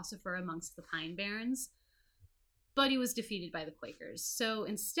philosopher amongst the Pine Barrens, but he was defeated by the Quakers. So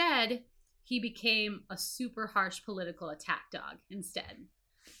instead, he became a super harsh political attack dog instead,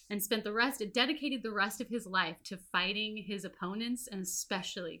 and dedicated the rest of his life to fighting his opponents, and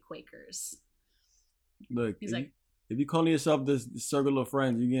especially Quakers. Look, he's like, if you call yourself this circle of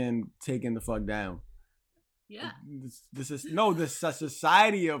friends, you're getting taken the fuck down. Yeah. This is a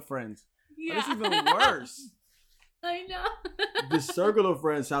society of friends. Yeah. Oh, this is even worse. I know. The circle of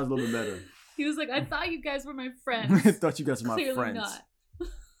friends sounds a little bit better. He was like, I thought you guys were my friends. I thought you guys were my Clearly friends. Not.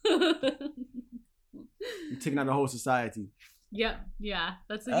 You're taking out the whole society. Yep. Yeah.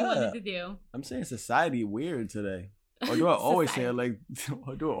 That's what he wanted to do. I'm saying society weird today. Or do I always say it like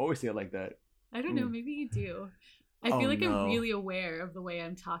that? I don't know. Maybe you do. I feel like I'm really aware of the way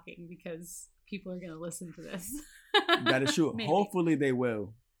I'm talking because people are going to listen to this. That is true. Hopefully they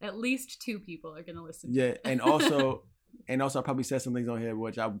will. At least 2 people are going to listen. Yeah, and also I probably said some things on here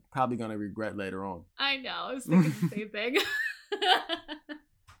which I'm probably going to regret later on. I know. I was thinking the same thing.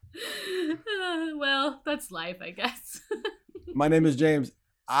 Well, that's life, I guess. My name is James.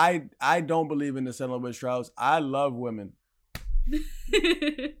 I don't believe in the settling witch trials. I love women.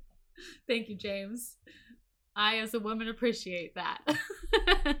 Thank you, James. I, as a woman, appreciate that.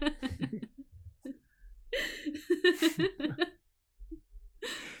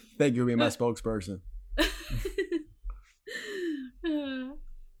 Thank you for being my spokesperson.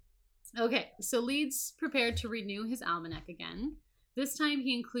 Okay, so Leeds prepared to renew his almanac again. This time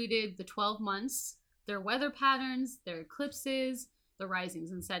he included the 12 months, their weather patterns, their eclipses, the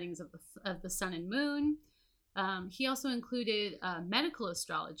risings and settings of the sun and moon. He also included medical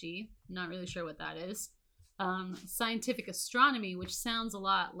astrology. I'm not really sure what that is. Scientific astronomy, which sounds a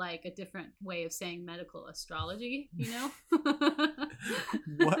lot like a different way of saying medical astrology, you know?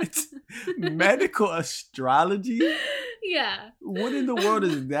 What? Medical astrology? Yeah. What in the world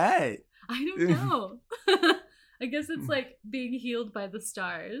is that? I don't know. I guess it's like being healed by the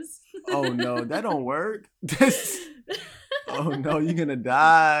stars. Oh no, that don't work. Oh no, you're gonna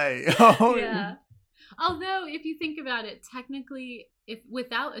die. Oh. Yeah. Although, if you think about it, technically, if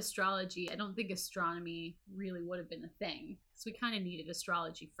without astrology, I don't think astronomy really would have been a thing. So we kind of needed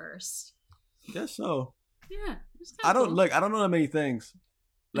astrology first. Guess so. Yeah. I don't know that many things.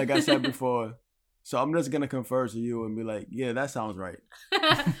 Like I said before. So I'm just gonna confer to you and be like, yeah, that sounds right.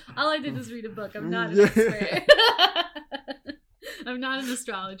 All I did was read a book. I'm not an expert. I'm not an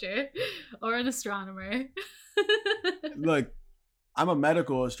astrologer or an astronomer. Look, I'm a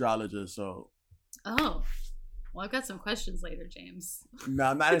medical astrologer, so. Oh. Well, I've got some questions later, James.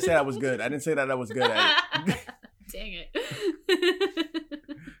 No, I didn't say that was good. I didn't say that I was good at it. Dang it.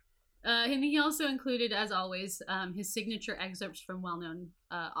 And he also included, as always, his signature excerpts from well-known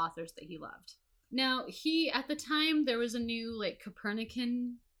authors that he loved. Now, at the time, there was a new, like,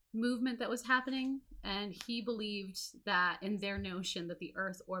 Copernican movement that was happening, and he believed that, in their notion, that the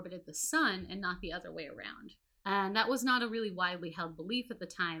Earth orbited the sun and not the other way around. And that was not a really widely held belief at the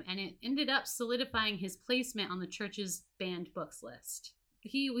time, and it ended up solidifying his placement on the church's banned books list.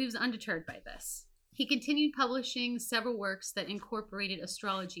 He was undeterred by this. He continued publishing several works that incorporated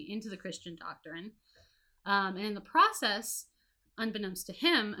astrology into the Christian doctrine. And in the process, unbeknownst to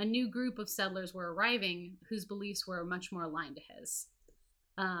him, a new group of settlers were arriving whose beliefs were much more aligned to his.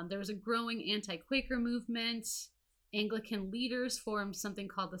 There was a growing anti-Quaker movement. Anglican leaders formed something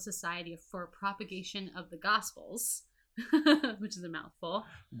called the Society for Propagation of the Gospels, which is a mouthful.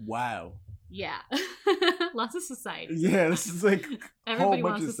 Wow. Yeah. Lots of societies. Yeah, this is like a whole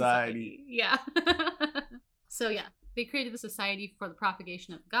bunch of society. Yeah. So yeah, they created the Society for the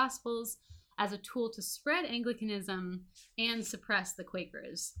Propagation of the Gospels as a tool to spread Anglicanism and suppress the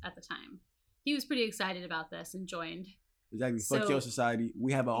Quakers at the time. He was pretty excited about this and joined. Exactly. Fuck your society.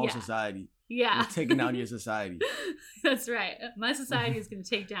 We have our own society. Yeah. We're taking down your society. That's right. My society is going to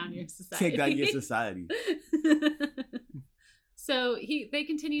take down your society. Take down your society. So they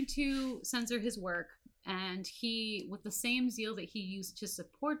continued to censor his work, and he, with the same zeal that he used to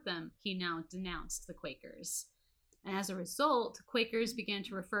support them, he now denounced the Quakers. And as a result, Quakers began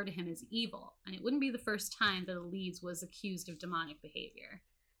to refer to him as evil, and it wouldn't be the first time that a Leeds was accused of demonic behavior.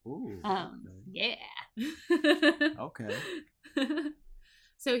 Ooh. Yeah. Okay.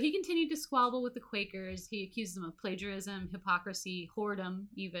 So he continued to squabble with the Quakers. He accused them of plagiarism, hypocrisy, whoredom,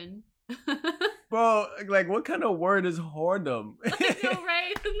 even. Bro, like, what kind of word is whoredom? I know,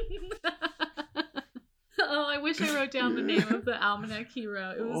 right? Oh, I wish I wrote down the name of the almanac he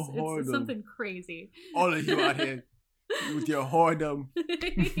wrote. It's something crazy. All of you out here with your whoredom.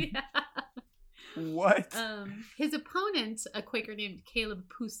 Yeah. What? His opponent, a Quaker named Caleb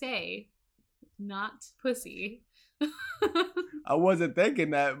Pusey, not Pussy. I wasn't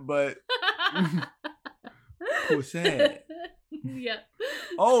thinking that, but Pusey. Yeah.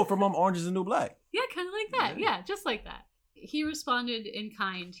 Oh, from Orange is the New Black. Yeah, kind of like that. Yeah, just like that. He responded in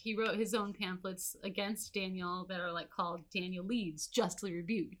kind. He wrote his own pamphlets against Daniel that are like called Daniel Leeds, Justly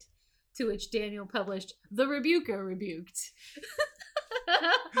Rebuked, to which Daniel published The Rebuker Rebuked.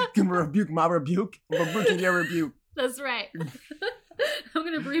 Can rebuke my rebuke? I'm rebuking your rebuke. That's right. I'm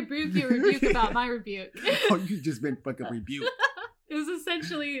going to rebuke your rebuke about my rebuke. Oh, you just been fucking rebuked. It was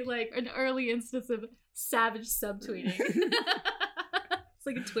essentially like an early instance of savage subtweeting. It's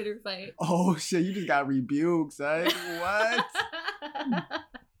like a Twitter fight. Oh shit, you just got rebuked, son. What?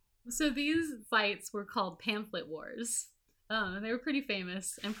 So these fights were called pamphlet wars. And they were pretty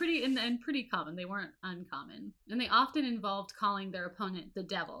famous and pretty common. They weren't uncommon. And they often involved calling their opponent the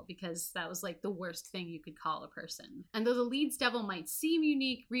devil, because that was like the worst thing you could call a person. And though the Leeds devil might seem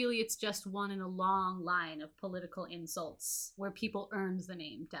unique, really it's just one in a long line of political insults where people earned the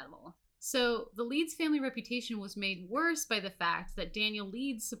name devil. So the Leeds family reputation was made worse by the fact that Daniel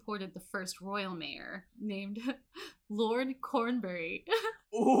Leeds supported the first royal mayor, named Lord Cornbury.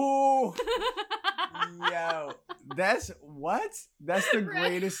 Ooh. Yo, that's the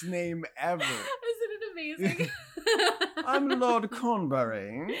greatest name ever. Isn't it amazing? I'm Lord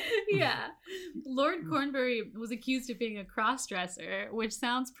Cornbury. Yeah. Lord Cornbury was accused of being a cross-dresser, which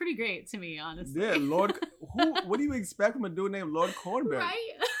sounds pretty great to me, honestly. Yeah, what do you expect from a dude named Lord Cornbury?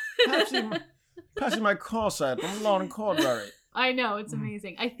 Right? Passing my call sign from Lord Cornbury. I know, it's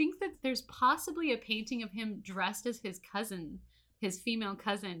amazing. I think that there's possibly a painting of him dressed as his cousin, his female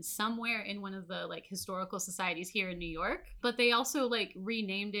cousin, somewhere in one of the like historical societies here in New York. But they also like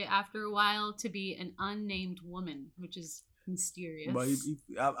renamed it after a while to be an unnamed woman, which is mysterious. But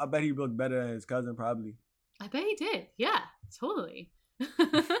I bet he looked better than his cousin, probably. I bet he did. Yeah, totally.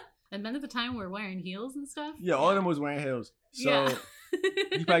 And men at the time were wearing heels and stuff. Yeah, all of them was wearing heels. So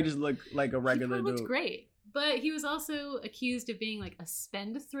he probably just looked like a regular dude. He looked great. But he was also accused of being like a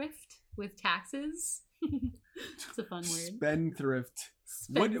spendthrift with taxes. It's a fun word. Spendthrift.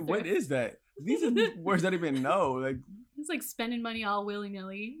 What is that? These are words I don't even know. Like, it's like spending money all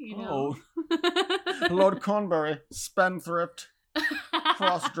willy-nilly, you know. Oh. Lord Cornbury, spendthrift,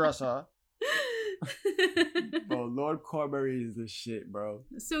 cross-dresser. Bro, Lord Cornbury is the shit, bro.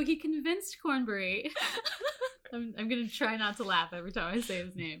 So he convinced Cornbury. I'm gonna try not to laugh every time I say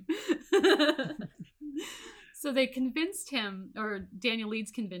his name. So they convinced him, or Daniel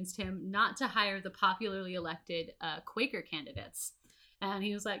Leeds convinced him, not to hire the popularly elected Quaker candidates. And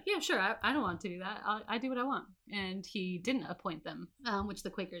he was like, yeah, sure, I don't want to do that. I do what I want. And he didn't appoint them, which the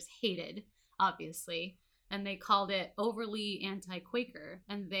Quakers hated, obviously. And they called it overly anti-Quaker.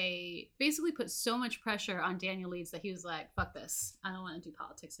 And they basically put so much pressure on Daniel Leeds that he was like, fuck this. I don't want to do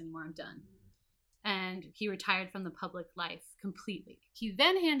politics anymore. I'm done. And he retired from the public life completely. He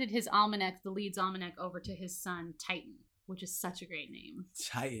then handed his almanac, the Leeds Almanac, over to his son, Titan, which is such a great name.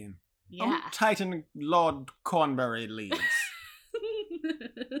 Titan. Yeah. Titan Lord Cornbury Leeds.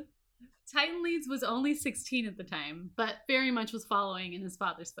 Titan Leeds was only 16 at the time, but very much was following in his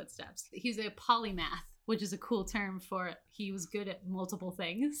father's footsteps. He's a polymath, which is a cool term for he was good at multiple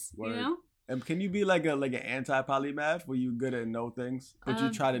things. Word. You know? And can you be like an anti-polymath where you're good at no things, but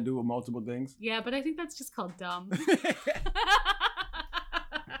you try to do multiple things? Yeah, but I think that's just called dumb.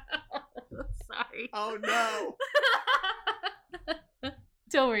 Sorry. Oh no.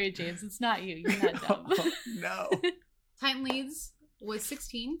 Don't worry, James. It's not you. You're not dumb. Oh, no. Titan Leeds was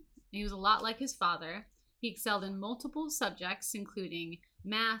 16, and he was a lot like his father. He excelled in multiple subjects, including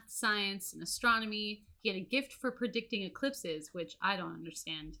math, science, and astronomy. He had a gift for predicting eclipses, which I don't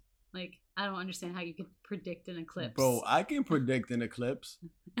understand. Like, I don't understand how you could predict an eclipse. Bro, I can predict an eclipse.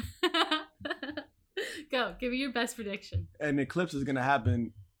 Go, give me your best prediction. An eclipse is going to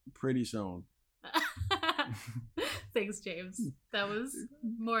happen pretty soon. Thanks, James. That was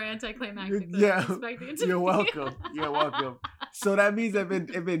more anticlimactic than I expected it to You're be. welcome. You're welcome. So that means if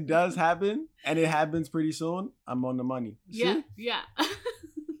it does happen and it happens pretty soon, I'm on the money. See? Yeah.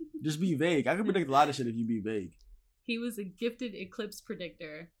 Just be vague. I can predict a lot of shit if you be vague. He was a gifted eclipse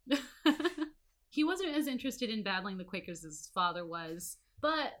predictor. He wasn't as interested in battling the Quakers as his father was,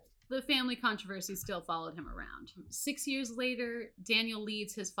 but the family controversy still followed him around. 6 years later, Daniel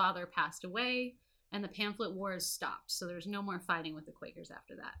Leeds, his father, passed away, and the pamphlet wars stopped, so there's no more fighting with the Quakers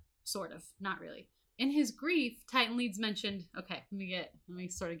after that. Sort of. Not really. In his grief, Titan Leeds mentioned, okay, let me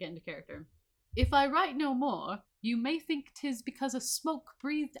sort of get into character. If I write no more, you may think 'tis because of smoke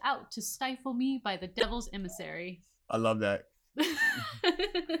breathed out to stifle me by the devil's emissary. I love that.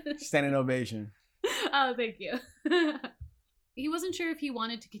 Standing ovation. Oh, thank you. He wasn't sure if he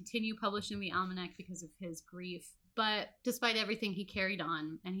wanted to continue publishing the almanac because of his grief, but despite everything, he carried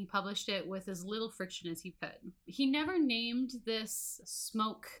on, and he published it with as little friction as he could. He never named this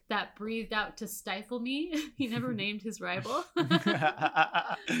smoke that breathed out to stifle me. He never named his rival. But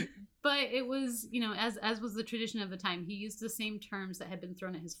it was, as was the tradition of the time, he used the same terms that had been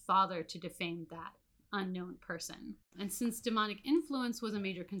thrown at his father to defame that unknown person. And since demonic influence was a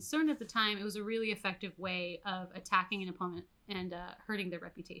major concern at the time, it was a really effective way of attacking an opponent and hurting their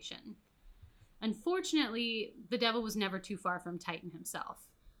reputation. Unfortunately, the devil was never too far from Titan himself,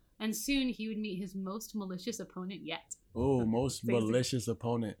 and soon he would meet his most malicious opponent yet. Oh, most malicious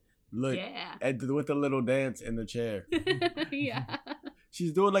opponent. Look, with the little dance in the chair. Yeah.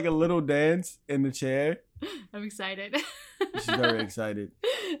 She's doing like a little dance in the chair. I'm excited. She's very excited.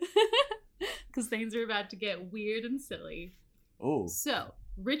 Because things are about to get weird and silly. Oh. So,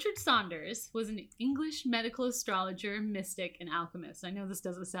 Richard Saunders was an English medical astrologer, mystic, and alchemist. I know this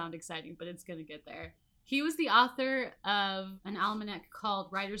doesn't sound exciting, but it's going to get there. He was the author of an almanac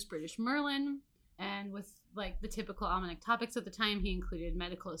called Writer's British Merlin, and with like the typical almanac topics at the time, he included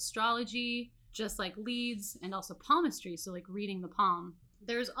medical astrology, just like Leeds, and also palmistry, so like reading the palm.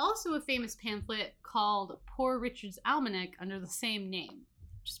 There's also a famous pamphlet called Poor Richard's Almanac under the same name,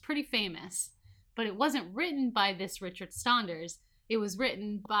 which is pretty famous, but it wasn't written by this Richard Saunders. It was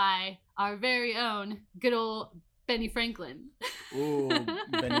written by our very own good old Benny Franklin. Ooh,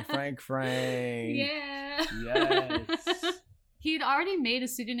 Benny Frank. Yeah. Yes. He'd already made a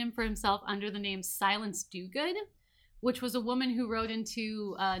pseudonym for himself under the name Silence Dogood, which was a woman who wrote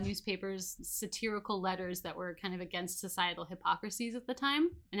into newspapers satirical letters that were kind of against societal hypocrisies at the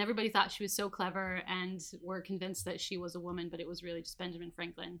time. And everybody thought she was so clever and were convinced that she was a woman, but it was really just Benjamin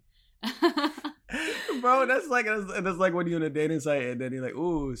Franklin. Bro, that's like when you're on a dating site and then you're like,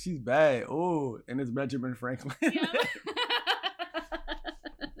 ooh, she's bad. Ooh, and it's Benjamin Franklin. Yeah.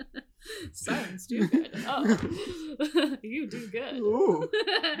 Silence Dogood. Oh, you do good. Ooh.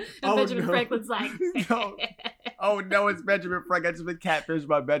 And Benjamin Franklin's like, no. Oh no, it's Benjamin Franklin. I just been catfished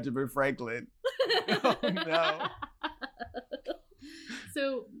by Benjamin Franklin. Oh no.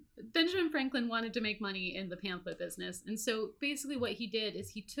 So Benjamin Franklin wanted to make money in the pamphlet business, and so basically what he did is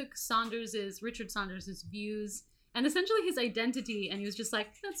he took Richard Saunders' views and essentially his identity, and he was just like,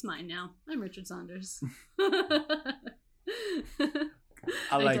 that's mine now. I'm Richard Saunders.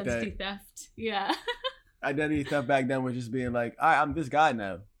 I like Identity theft. Yeah. Identity theft back then was just being like, all right, I'm this guy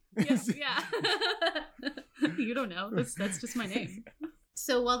now. Yes, yeah. You don't know. That's just my name.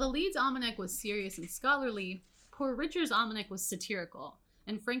 So while the Leeds Almanac was serious and scholarly, Poor Richard's almanac was satirical,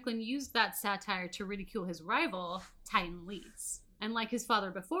 and Franklin used that satire to ridicule his rival, Titan Leeds. And like his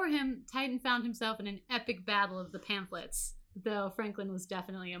father before him, Titan found himself in an epic battle of the pamphlets, though Franklin was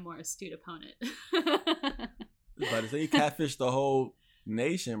definitely a more astute opponent. But he catfished the whole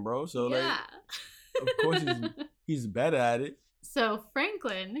nation, bro. So yeah. Of course he's better at it. So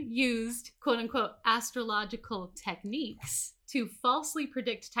Franklin used quote-unquote astrological techniques to falsely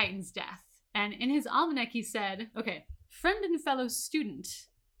predict Titan's death. And in his almanac he said, okay, friend and fellow student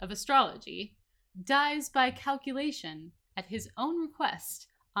of astrology dies by calculation at his own request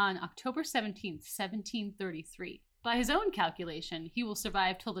on October 17th, 1733. By his own calculation, he will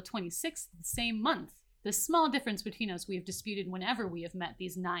survive till the 26th of the same month. The small difference between us we have disputed whenever we have met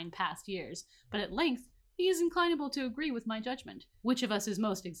these 9 past years, but at length he is inclinable to agree with my judgment. Which of us is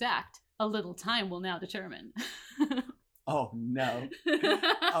most exact? A little time will now determine. Oh, no.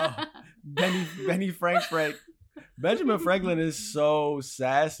 Oh, Benny Frank. Benjamin Franklin is so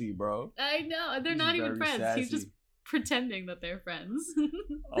sassy, bro. I know. They're not even friends. Sassy. He's just pretending that they're friends.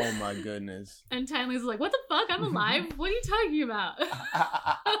 Oh, my goodness. And Titan's like, what the fuck? I'm alive? What are you talking about?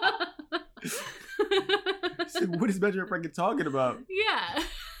 So what is Benjamin Franklin talking about? Yeah.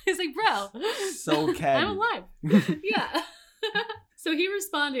 He's like, bro. So catty. I'm alive. Yeah. So he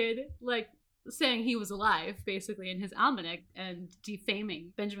responded, like, saying he was alive, basically, in his almanac and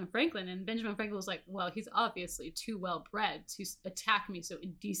defaming Benjamin Franklin. And Benjamin Franklin was like, well, he's obviously too well bred to attack me so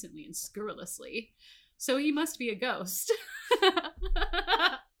indecently and scurrilously. So he must be a ghost.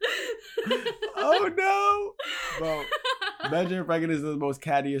 Oh, no. Bro, Benjamin Franklin is the most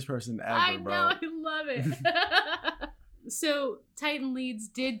cattiest person ever, I know, bro. I love it. So Titan Leeds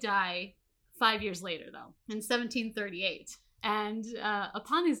did die 5 years later, though, in 1738. And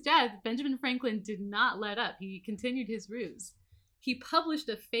upon his death, Benjamin Franklin did not let up. He continued his ruse. He published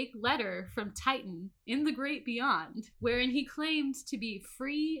a fake letter from Titan in the great beyond, wherein he claimed to be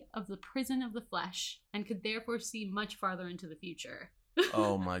free of the prison of the flesh and could therefore see much farther into the future.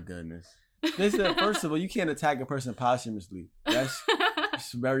 Oh, my goodness. First of all, you can't attack a person posthumously. That's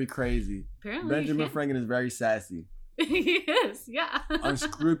very crazy. Apparently Benjamin Franklin is very sassy. He is, yeah.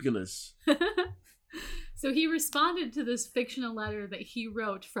 Unscrupulous. So he responded to this fictional letter that he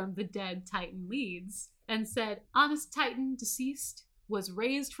wrote from the dead Titan Leeds and said, honest Titan, deceased, was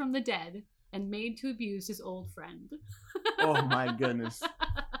raised from the dead and made to abuse his old friend. Oh, my goodness.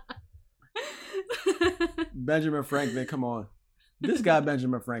 Benjamin Franklin, come on. This guy,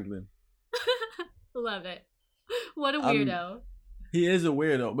 Benjamin Franklin. Love it. What a weirdo. He is a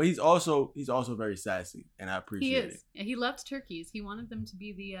weirdo, but he's also very sassy, and I appreciate it. He is. He loved turkeys. He wanted them to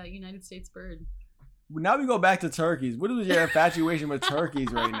be the United States bird. Now we go back to turkeys. What is your infatuation with turkeys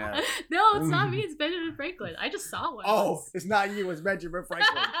right now? No, it's not me. It's Benjamin Franklin. I just saw one. Oh, it's not you. It's Benjamin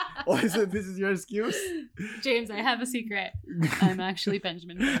Franklin. Oh, this is your excuse? James, I have a secret. I'm actually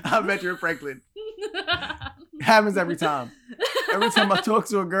Benjamin Franklin. I'm Benjamin Franklin. Happens every time. Every time I talk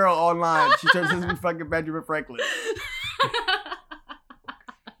to a girl online, she turns into fucking Benjamin Franklin.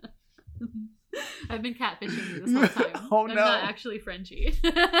 I've been catfishing you this whole time. Oh, I'm no. not actually Frenchy.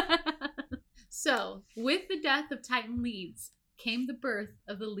 So, with the death of Titan Leeds came the birth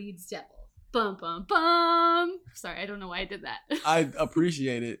of the Leeds Devil. Bum, bum, bum. Sorry, I don't know why I did that. I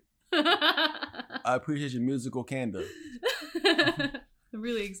appreciate it. I appreciate your musical candor. I'm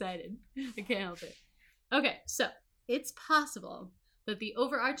really excited. I can't help it. Okay, so it's possible that the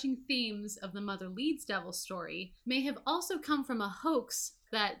overarching themes of the Mother Leeds Devil story may have also come from a hoax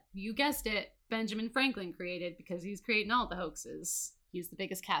that, you guessed it, Benjamin Franklin created, because he's creating all the hoaxes. He's the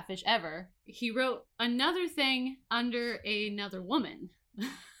biggest catfish ever. He wrote another thing under another woman.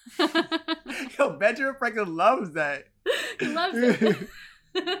 Yo, Benjamin Franklin loves that. He loves it.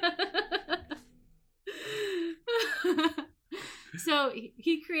 So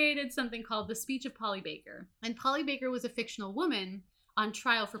he created something called the Speech of Polly Baker. And Polly Baker was a fictional woman on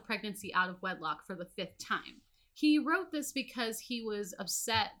trial for pregnancy out of wedlock for the 5th time. He wrote this because he was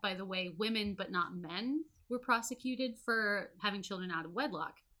upset by the way women, but not men, were prosecuted for having children out of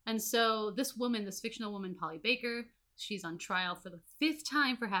wedlock. And so this woman, this fictional woman, Polly Baker, she's on trial for the 5th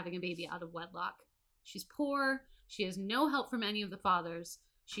time for having a baby out of wedlock. She's poor. She has no help from any of the fathers.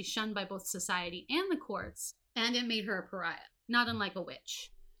 She's shunned by both society and the courts, and it made her a pariah, not unlike a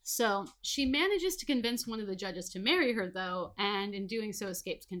witch. So she manages to convince one of the judges to marry her, though, and in doing so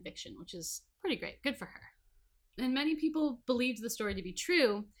escapes conviction, which is pretty great. Good for her. And many people believed the story to be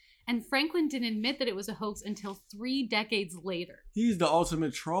true, and Franklin didn't admit that it was a hoax until 3 decades later. He's the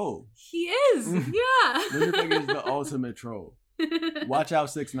ultimate troll. He is, yeah. Benjamin Franklin is the ultimate troll. Watch out,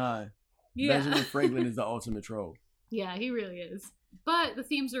 6ix9ine. Yeah. Benjamin Franklin is the ultimate troll. Yeah, he really is. But the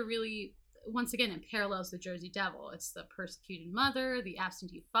themes are really once again, it parallels the Jersey Devil. It's the persecuted mother, the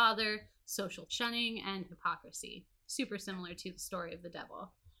absentee father, social shunning, and hypocrisy. Super similar to the story of the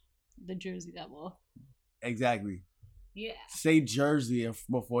devil. The Jersey Devil. Exactly. Yeah. Say Jersey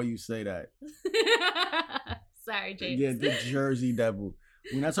before you say that. Sorry, James. Yeah, the Jersey Devil.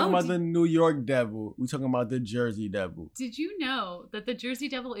 We're not talking about the New York Devil. We're talking about the Jersey Devil. Did you know that the Jersey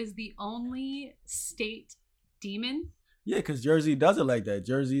Devil is the only state demon? Yeah, because Jersey does it like that.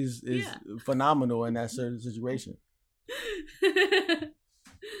 Jersey is phenomenal in that certain situation.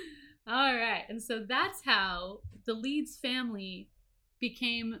 All right. And so that's how the Leeds family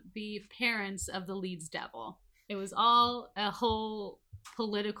became the parents of the Leeds Devil. It was all a whole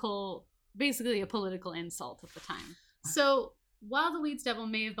political, basically a political insult at the time. So while the Leeds Devil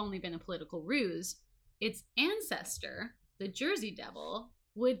may have only been a political ruse, its ancestor, the Jersey Devil,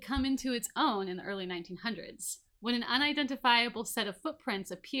 would come into its own in the early 1900s when an unidentifiable set of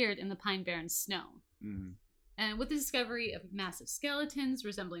footprints appeared in the Pine Barrens snow. Mm-hmm. And with the discovery of massive skeletons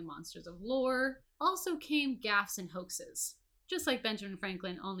resembling monsters of lore, also came gaffes and hoaxes. Just like Benjamin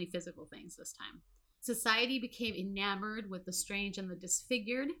Franklin, only physical things this time. Society became enamored with the strange and the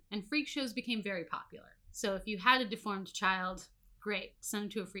disfigured, and freak shows became very popular. So if you had a deformed child, great, send them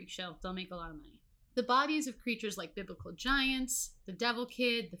to a freak show. They'll make a lot of money. The bodies of creatures like biblical giants, the devil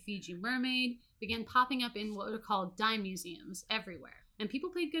kid, the Fiji mermaid began popping up in what are called dime museums everywhere. And people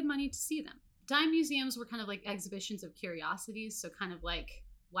paid good money to see them. Dime museums were kind of like exhibitions of curiosities, so kind of like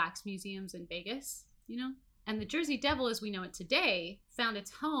wax museums in Vegas, you know? And the Jersey Devil, as we know it today, found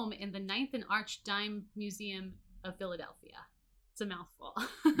its home in the 9th and Arch Dime Museum of Philadelphia. It's a mouthful.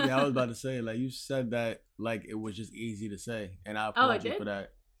 Yeah, I was about to say, like, you said that like it was just easy to say, and I applaud you for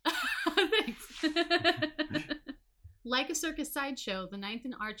that. Thanks. Like a circus sideshow, the 9th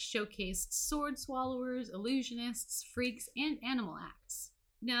and Arch showcased sword swallowers, illusionists, freaks, and animal acts.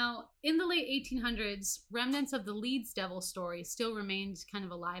 Now, in the late 1800s, remnants of the Leeds Devil story still remained kind of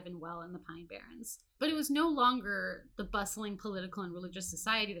alive and well in the Pine Barrens. But it was no longer the bustling political and religious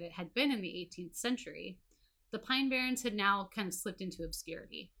society that it had been in the 18th century. The Pine Barrens had now kind of slipped into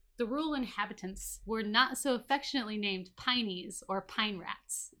obscurity. The rural inhabitants were not so affectionately named Pineys or Pine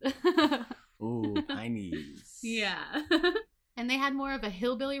Rats. Ooh, Pineys. Yeah. And they had more of a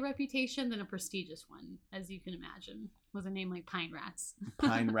hillbilly reputation than a prestigious one, as you can imagine, with a name like Pine Rats.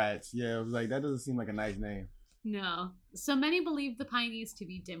 Pine Rats. Yeah, it was like, that doesn't seem like a nice name. No. So many believed the Pineys to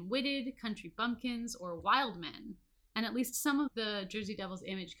be dim-witted, country bumpkins, or wild men. And at least some of the Jersey Devil's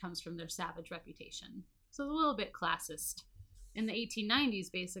image comes from their savage reputation. So a little bit classist. In the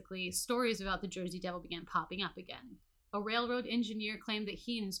 1890s, basically, stories about the Jersey Devil began popping up again. A railroad engineer claimed that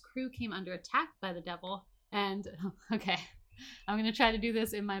he and his crew came under attack by the devil. And, okay, I'm going to try to do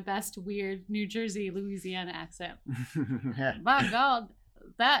this in my best weird New Jersey, Louisiana accent. By God,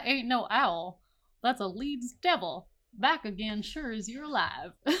 that ain't no owl. That's a Leeds Devil. Back again, sure as you're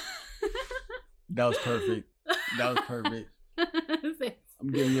alive. That was perfect. That was perfect.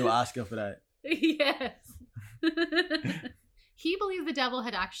 I'm giving you an Oscar for that. Yes. He believed the devil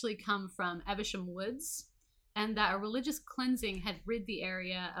had actually come from Evesham Woods, and that a religious cleansing had rid the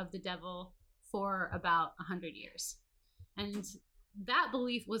area of the devil for about 100 years. And that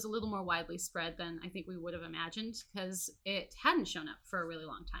belief was a little more widely spread than I think we would have imagined, because it hadn't shown up for a really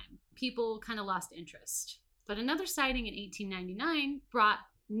long time. People kind of lost interest. But another sighting in 1899 brought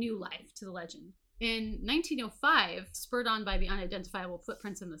new life to the legend. In 1905, spurred on by the unidentifiable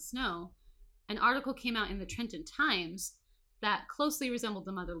footprints in the snow, an article came out in the Trenton Times that closely resembled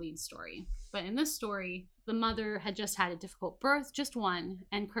the Mother Leeds story. But in this story, the mother had just had a difficult birth, just one,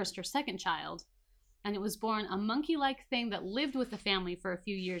 and cursed her second child. And it was born a monkey-like thing that lived with the family for a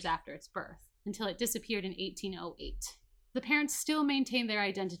few years after its birth, until it disappeared in 1808. The parents still maintained their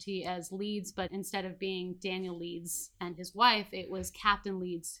identity as Leeds, but instead of being Daniel Leeds and his wife, it was Captain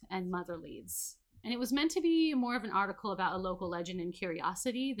Leeds and Mother Leeds. And it was meant to be more of an article about a local legend and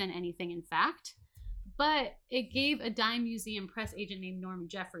curiosity than anything in fact. But it gave a dime museum press agent named Norman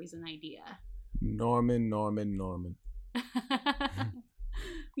Jeffries an idea. Norman.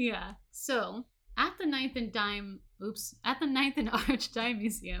 Yeah. So, at the 9th and Arch Dime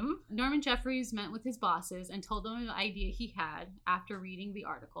Museum, Norman Jeffries met with his bosses and told them an idea he had after reading the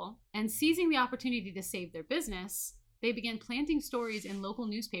article. And seizing the opportunity to save their business, they began planting stories in local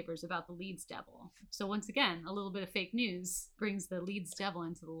newspapers about the Leeds Devil. So once again, a little bit of fake news brings the Leeds Devil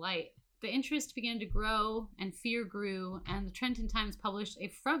into the light. The interest began to grow and fear grew, and the Trenton Times published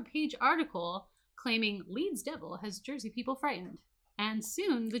a front page article claiming Leeds Devil has Jersey people frightened. And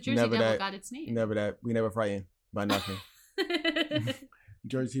soon the Jersey Devil got its name. Never that. We never frightened by nothing.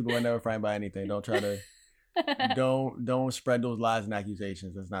 Jersey people are never frightened by anything. Don't try to Don't spread those lies and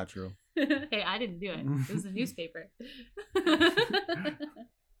accusations. That's not true. Hey, I didn't do it. It was the newspaper.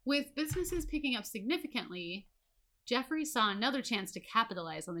 With businesses picking up significantly, Jeffrey saw another chance to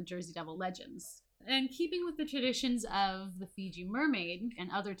capitalize on the Jersey Devil legends. And keeping with the traditions of the Fiji mermaid and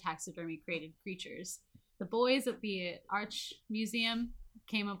other taxidermy-created creatures, the boys at the Arch Museum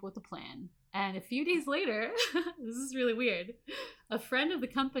came up with a plan. And a few days later, this is really weird, a friend of the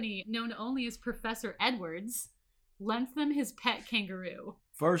company, known only as Professor Edwards, lent them his pet kangaroo.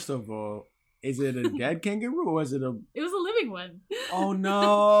 First of all, is it a dead kangaroo or is it a... It was a living one. Oh, no.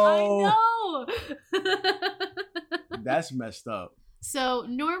 I know. That's messed up. So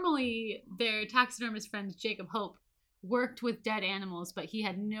normally their taxidermist friend Jacob Hope worked with dead animals, but he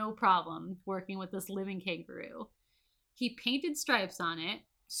had no problem working with this living kangaroo. He painted stripes on it,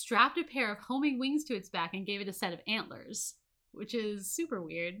 strapped a pair of homing wings to its back, and gave it a set of antlers, which is super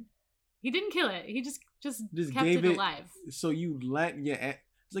weird. He didn't kill it. He just kept it alive. So you lent your... It's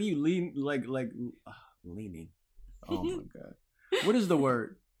like you lean... leaning. Oh, my God. What is the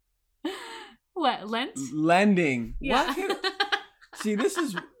word? What? Lent? Lending. Yeah. See, this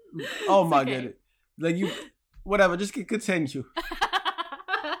is... Oh, my okay. God. Like you... Whatever, just continue.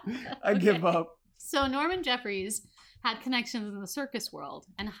 I give up. So Norman Jeffries had connections in the circus world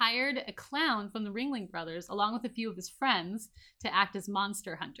and hired a clown from the Ringling Brothers along with a few of his friends to act as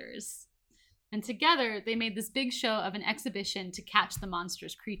monster hunters. And together, they made this big show of an exhibition to catch the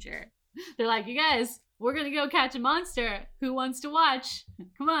monstrous creature. They're like, you guys, we're going to go catch a monster. Who wants to watch?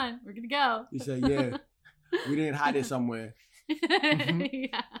 Come on, we're going to go. He said, yeah, we didn't hide it somewhere.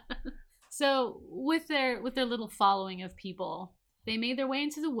 Yeah. So with their little following of people, they made their way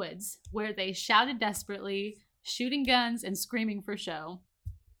into the woods where they shouted desperately, shooting guns and screaming for show.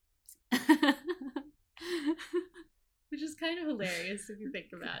 Which is kind of hilarious if you think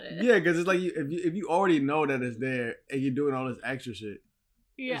about it. Yeah, because it's like if you already know that it's there and you're doing all this extra shit.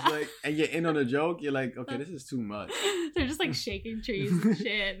 Yeah. It's like, and you're in on the joke, you're like, okay, this is too much. They're just like shaking trees and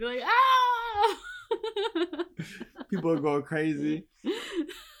shit. They're like, ah! People are going crazy.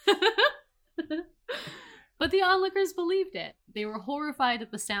 But the onlookers believed it. They were horrified at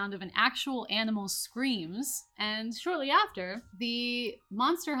the sound of an actual animal's screams, and shortly after, the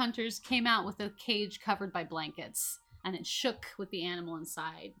monster hunters came out with a cage covered by blankets, and it shook with the animal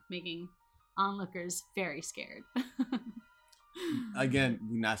inside, making onlookers very scared. Again,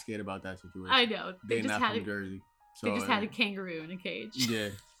 we're not scared about that situation. I know. They're not from Jersey. So, they just had a kangaroo in a cage. Yeah.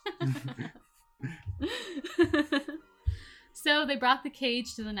 So they brought the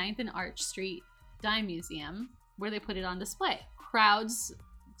cage to the 9th and Arch Street Dime Museum, where they put it on display. Crowds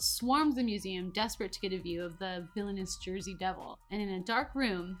swarmed the museum, desperate to get a view of the villainous Jersey Devil. And in a dark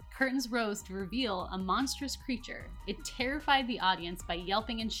room, curtains rose to reveal a monstrous creature. It terrified the audience by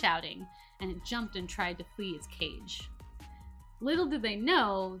yelping and shouting, and it jumped and tried to flee its cage. Little did they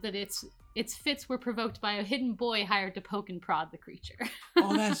know that its fits were provoked by a hidden boy hired to poke and prod the creature.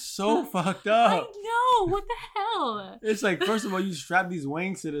 Oh, that's so fucked up. I know. What the hell? It's like, first of all, you strap these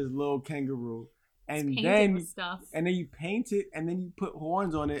wings to this little kangaroo. And then you paint it, and then you put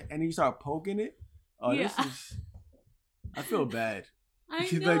horns on it, and then you start poking it. Oh, yeah. This is... I feel bad. I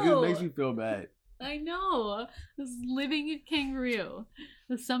know. Like, it makes me feel bad. I know. This living kangaroo.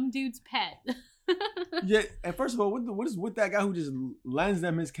 Some dude's pet. Yeah, and first of all, what is with that guy who just lends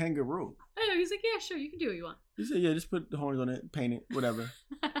them his kangaroo? I know, he's like, yeah, sure, you can do what you want. He said, yeah, just put the horns on it, paint it, whatever.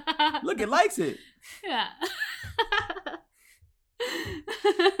 Look, it likes it. Yeah.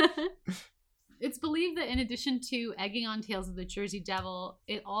 It's believed that in addition to egging on tales of the Jersey Devil,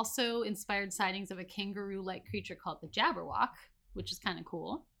 it also inspired sightings of a kangaroo-like creature called the Jabberwock, which is kind of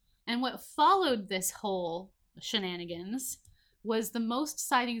cool. And what followed this whole shenanigans was the most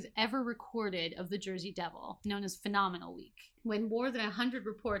sightings ever recorded of the Jersey Devil, known as Phenomenal Week, when more than 100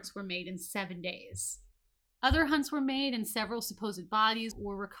 reports were made in 7 days. Other hunts were made and several supposed bodies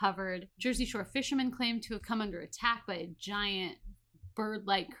were recovered. Jersey Shore fishermen claimed to have come under attack by a giant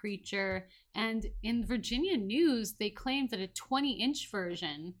bird-like creature, and in Virginia news they claimed that a 20-inch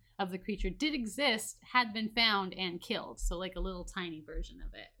version of the creature did exist, had been found and killed, so like a little tiny version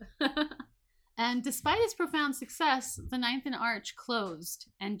of it. And despite its profound success, the 9th and Arch closed,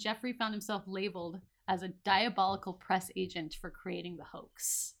 and Jeffrey found himself labeled as a diabolical press agent for creating the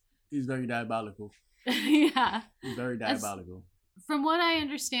hoax. He's very diabolical. Yeah. He's very diabolical. From what I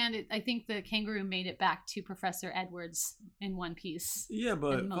understand, I think the kangaroo made it back to Professor Edwards in one piece. Yeah,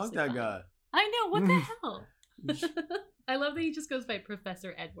 but fuck that guy. I know, what the hell? I love that he just goes by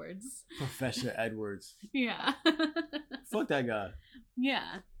Professor Edwards. Professor Edwards. Yeah. Fuck that guy.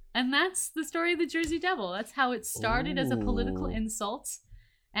 Yeah. And that's the story of the Jersey Devil. That's how it started as a political insult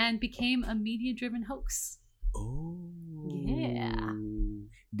and became a media-driven hoax. Oh. Yeah.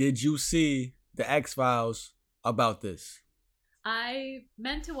 Did you see the X-Files about this? I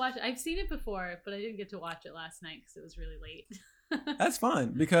meant to watch. I've seen it before, but I didn't get to watch it last night because it was really late. That's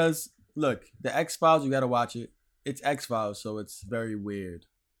fine because look, the X-Files, you got to watch it. It's X-Files, so it's very weird.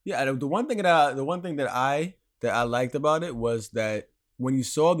 Yeah, the one thing that I liked about it was that when you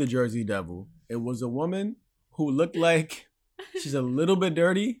saw the Jersey Devil, it was a woman who looked like she's a little bit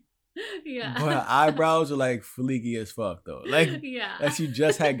dirty. Yeah. But her eyebrows are like fleeky as fuck though. Like, yeah. Like she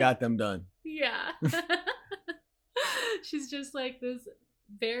just had got them done. Yeah. She's just like this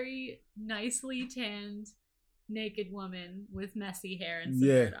very nicely tanned naked woman with messy hair and some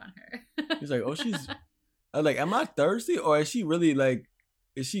dirt on her. He's like, oh, I'm like, am I thirsty or is she really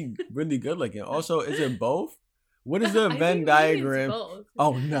good looking? Also, is it both? What is the Venn diagram?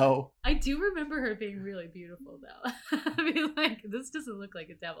 Oh no. I do remember her being really beautiful though. I mean, like, this doesn't look like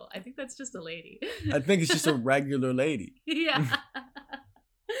a devil. I think that's just a lady. I think it's just a regular lady. Yeah.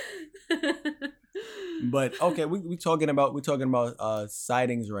 But okay, we're talking about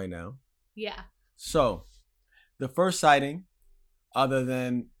sightings right now. Yeah. So, the first sighting, other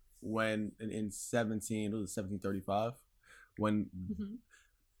than when in 1735, when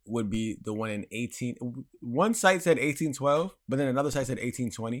would be the one in 18. One site said 1812, but then another site said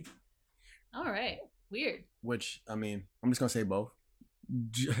 1820. All right, weird. Which, I mean, I'm just gonna say both.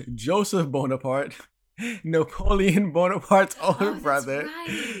 Joseph Bonaparte, Napoleon Bonaparte's older brother,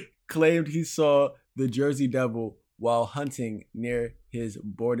 claimed he saw the Jersey Devil while hunting near his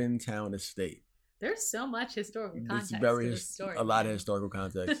Bordentown estate. There's so much historical context. It's a lot of historical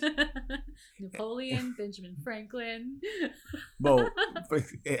context. Napoleon, Benjamin Franklin. Well,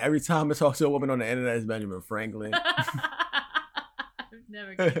 every time I talk to a woman on the internet, it's Benjamin Franklin. I'm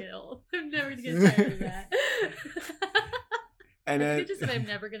never gonna get old. I'm never gonna get tired of that. And then, I just said I'm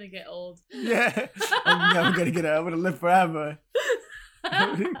never gonna get old. Yeah, I'm never gonna get old. I'm gonna live forever.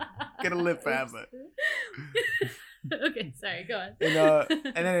 I'm gonna live forever. Okay, sorry, go on.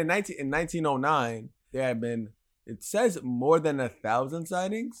 And then in 1909, there had been, it says more than 1,000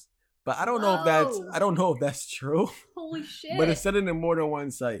 sightings, but I don't know if that's true. Holy shit! But it's said it in more than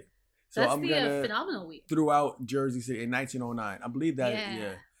one site. So that's the phenomenal week throughout Jersey City in 1909. I believe that.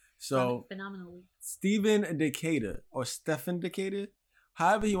 Yeah. So phenomenal week. Stephen Decatur or Stephen Decatur,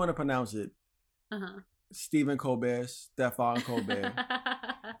 however you want to pronounce it. Stephen Colbert, Stefan Colbert,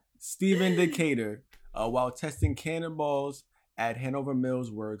 Stephen Decatur. While testing cannonballs at Hanover Mills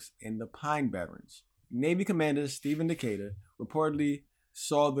Works in the Pine Barrens. Navy Commander Stephen Decatur reportedly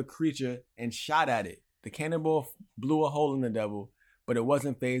saw the creature and shot at it. The cannonball blew a hole in the devil, but it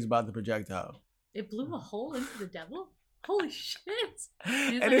wasn't fazed by the projectile. It blew a hole into the devil? Holy shit.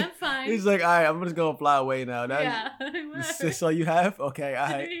 And I'm fine. He's like, all right, I'm just going to fly away now. That's all you have? Okay, all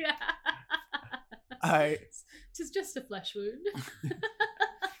right. Yeah. All right. It's just a flesh wound.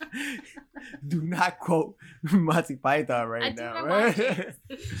 Do not quote Monty Python right now. Right?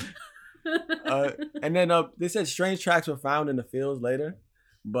 And then they said strange tracks were found in the fields later,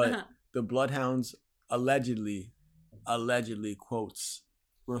 but the bloodhounds allegedly quotes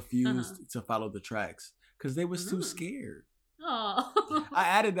refused to follow the tracks because they was too scared. Oh, I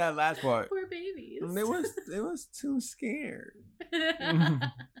added that last part. Poor babies. They was too scared.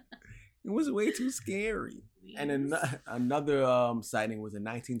 It was way too scary. And another sighting was in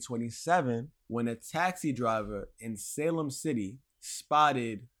 1927 when a taxi driver in Salem City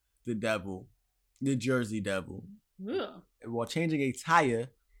spotted the Jersey Devil, while changing a tire.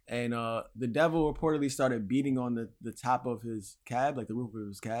 And the devil reportedly started beating on the top of his cab, like the roof of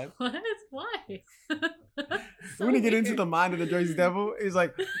his cab. What? Why? We're going to get into the mind of the Jersey Devil. He's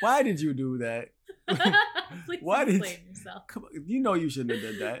like, why did you do that? Please explain yourself. Come on, you know you shouldn't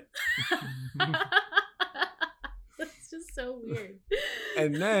have done that. That's just so weird.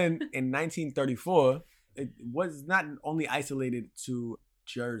 And then in 1934, it was not only isolated to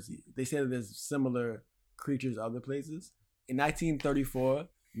Jersey. They said there's similar creatures other places. In 1934,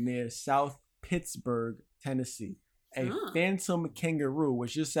 near South Pittsburgh, Tennessee, a phantom kangaroo,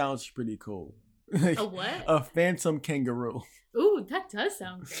 which just sounds pretty cool. A what? A phantom kangaroo. Ooh, that does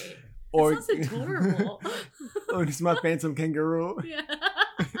sound great. That sounds adorable. Oh, this is my phantom kangaroo. Yeah.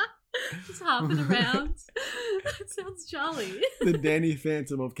 Just hopping around. That sounds jolly. The Danny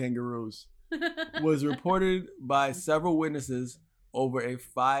Phantom of kangaroos was reported by several witnesses over a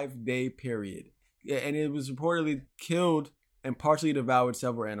 5-day period. Yeah, and it was reportedly killed and partially devoured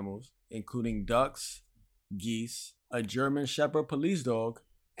several animals, including ducks, geese, a German Shepherd police dog,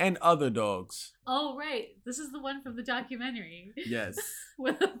 and other dogs. Oh, right. This is the one from the documentary. Yes.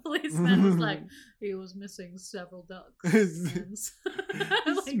 Where the policeman was like, he was missing several ducks.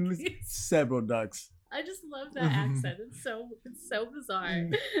 Several ducks. I just love that accent. It's so bizarre.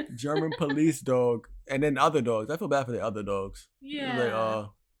 German police dog, and then other dogs. I feel bad for the other dogs. Yeah. Like,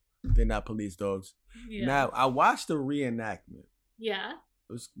 they're not police dogs. Yeah. Now, I watched the reenactment. Yeah.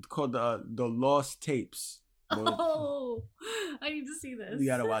 It was called the Lost Tapes. Oh, I need to see this. You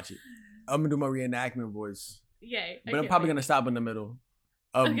gotta watch it. I'm gonna do my reenactment voice. Yay! But I'm probably gonna stop in the middle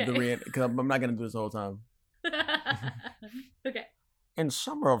of the reenactment because I'm not gonna do this the whole time. Okay. In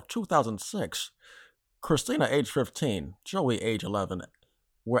summer of 2006, Christina, age 15, Joey, age 11,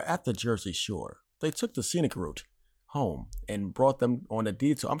 were at the Jersey Shore. They took the scenic route home and brought them on a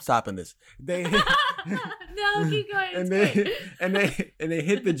detour. I'm stopping this. They no, keep going. and they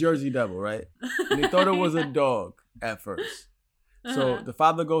hit the Jersey Devil, right? And they thought it was a dog at first. So the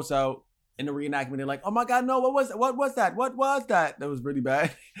father goes out in the reenactment. They're like, "Oh my God, no! What was that? What was that? That was really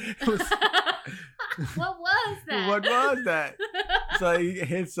bad." What was that? What was that? So he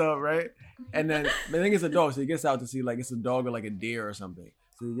hits up, right? And then I think it's a dog, so he gets out to see like it's a dog or like a deer or something.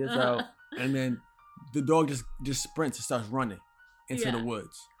 So he gets out, and then the dog just sprints and starts running into the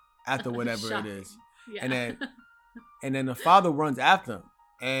woods after whatever it is. Yeah. And then the father runs after him,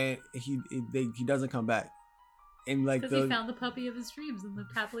 and he doesn't come back. And like because he found the puppy of his dreams and lived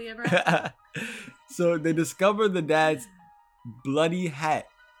happily ever after. So they discover the dad's bloody hat,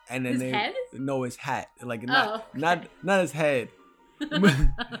 and then his head? No, his hat, like not his head.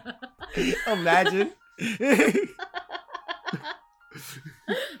 Imagine. I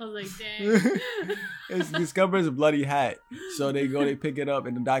was like, dang. It's discovered his bloody hat, so they pick it up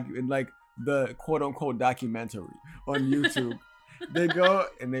in the quote unquote documentary on YouTube. They go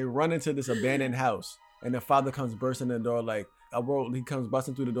and they run into this abandoned house, and the father comes bursting in the door like he comes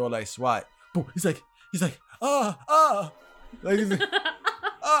busting through the door like SWAT. Boom! He's like like he's like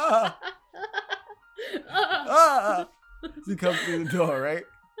So he comes through the door, right?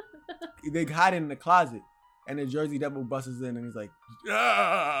 They hide in the closet, and the Jersey Devil busts in, and he's like,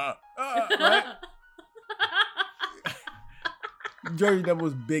 right? Jersey Devil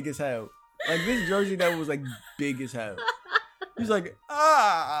was big as hell. Like this Jersey Devil was like big as hell. He's like,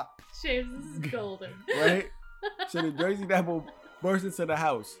 James, this is golden. Right? So the Jersey Devil bursts into the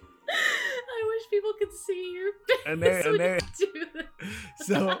house. I wish people could see your face and they do that.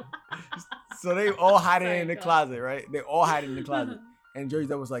 So they all hiding in the closet, right? They all hiding in the closet. And Jersey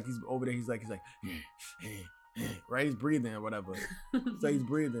Devil was like, he's over there. He's like, right? He's breathing or whatever. So he's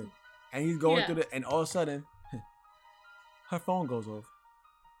breathing, and he's going through and all of a sudden, her phone goes off.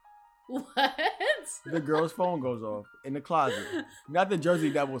 What? The girl's phone goes off in the closet. Not the Jersey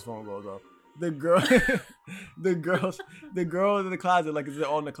Devil's phone goes off. The girl in the closet, like is it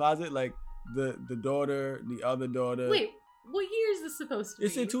all in the closet? Like the daughter, the other daughter. Wait, what year is this supposed to be?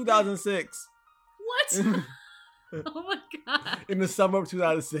 It's in 2006. What? Oh my God. In the summer of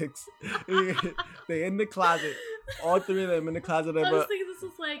 2006. They're in the closet. All three of them in the closet. I was thinking this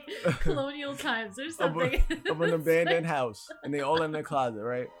was like colonial times or something. Of an abandoned house. And they all in the closet,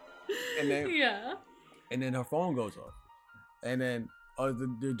 right? And then and then her phone goes off. And then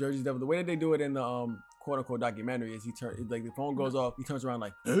the Jersey Devil, the way that they do it in the quote unquote documentary is like the phone goes off, he turns around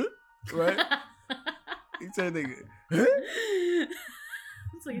like, huh? Right? He said huh?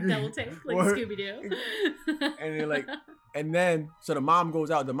 It's like a double take, like Scooby-Doo. And then so the mom goes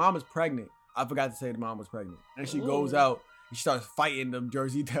out. The mom is pregnant. I forgot to say the mom was pregnant. And she goes out and she starts fighting the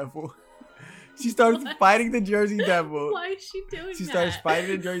Jersey Devil. She starts fighting the Jersey Devil. Why is she doing that? She starts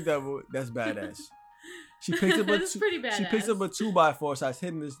fighting the Jersey Devil. That's badass. She picks up pretty badass. She picks up a 2x4, starts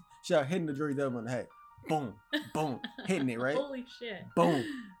hitting the Jersey Devil in the head. Boom, boom, hitting it, right? Holy shit. Boom,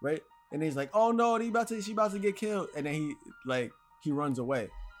 right? And he's like, oh no, she about to get killed. And then he runs away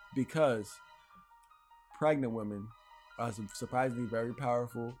because pregnant women are surprisingly very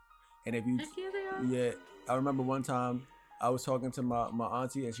powerful. And if you, I remember one time I was talking to my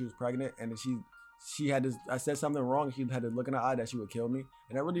auntie and she was pregnant and she had this, I said something wrong. She had to look in her eye that she would kill me.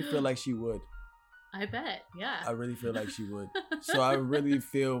 And I really feel like she would. I bet, yeah. I really feel like she would. So I really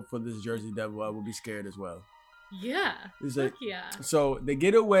feel for this Jersey Devil. I would be scared as well. Yeah. Like, yeah. So they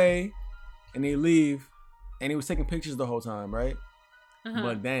get away and they leave and he was taking pictures the whole time, right? Uh-huh.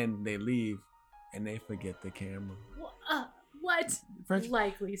 But then they leave and they forget the camera. What?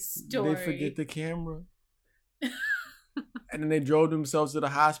 Likely story. They forget the camera. And then they drove themselves to the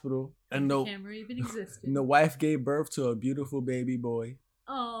hospital. And the camera even existed. And the wife gave birth to a beautiful baby boy.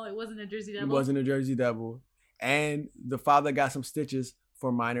 Oh, it wasn't a Jersey Devil? It wasn't a Jersey Devil. And the father got some stitches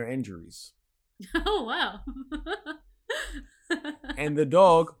for minor injuries. Oh, wow. And the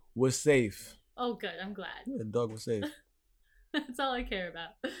dog was safe. Oh, good. I'm glad. Yeah, the dog was safe. That's all I care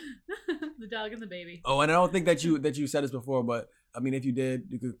about. The dog and the baby. Oh, and I don't think that you said this before, but I mean, if you did,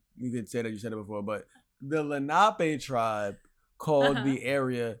 you could say that you said it before, but the Lenape tribe called the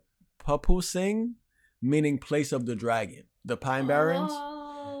area Papusing, meaning place of the dragon. The Pine Barrens.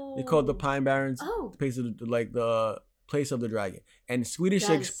 They called the Pine Barrens place of the place of the dragon. And Swedish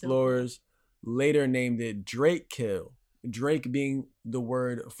explorers later named it Drakekill. Drake being the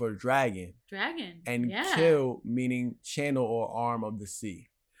word for dragon. Dragon. And kill meaning channel or arm of the sea.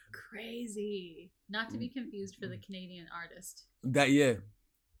 Crazy. Not to be confused for the Canadian artist. We're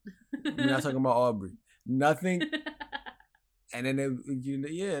not talking about Aubrey. Nothing. And then and then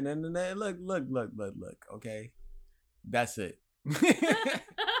look. Okay, that's it.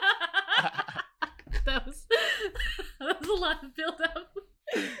 that was a lot of build up.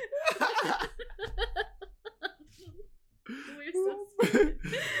 We're so stupid.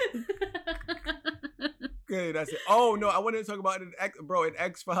 Okay, that's it. Oh no, I wanted to talk about it in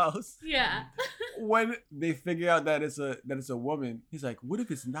X-Files. Yeah. When they figure out that it's a woman, he's like, "What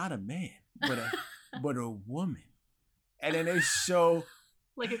if it's not a man, but a woman?" And then they show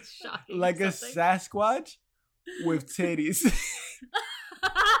like it's shocking, like a Sasquatch with titties.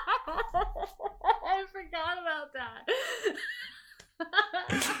 I forgot about that.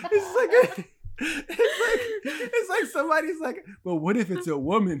 It's like somebody's like, "But what if it's a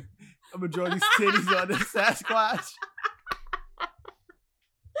woman? I'm gonna draw these titties on the Sasquatch."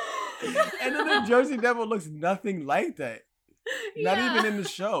 And then the Jersey Devil looks nothing like that. Not even in the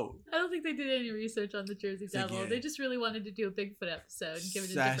show. I don't think they did any research on the Jersey Devil. They just really wanted to do a Bigfoot episode and give it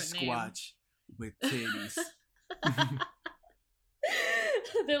a different name. Sasquatch with titties.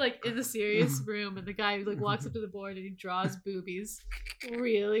 They're like in the serious room, and the guy like walks up to the board and he draws boobies.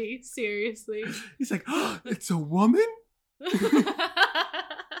 Really seriously. He's like, "Oh, it's a woman?"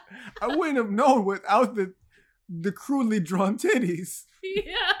 I wouldn't have known without the crudely drawn titties.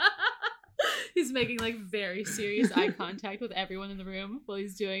 Yeah. He's making like very serious eye contact with everyone in the room while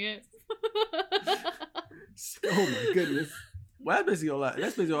he's doing it. Oh my goodness. Well, that's basically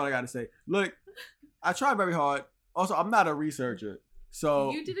all I gotta say. Look, I try very hard. Also, I'm not a researcher.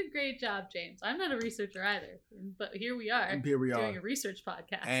 So you did a great job, James. I'm not a researcher either. But here we are doing a research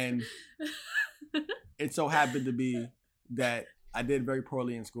podcast. And it so happened to be that I did very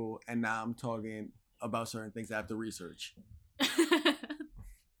poorly in school, and now I'm talking about certain things I have to research.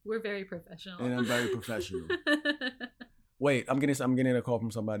 We're very professional. And I'm very professional. Wait, I'm getting a call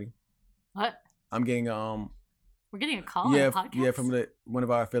from somebody. What? I'm getting We're getting a call on the podcast? Yeah, from one of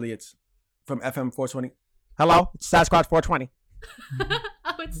our affiliates from FM 420. Hello, it's Sasquatch 420.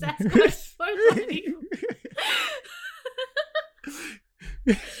 Oh, it's Sasquatch 420.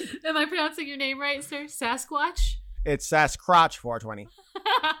 Am I pronouncing your name right, sir? Sasquatch? It's Sasquatch 420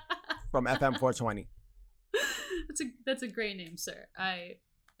 from FM 420. That's a great name, sir. I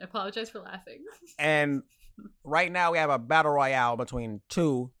apologize for laughing. And right now we have a battle royale between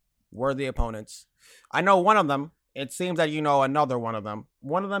two worthy opponents. I know one of them. It seems that you know another one of them.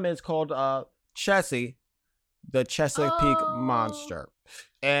 One of them is called Chessie, the Chesapeake Monster.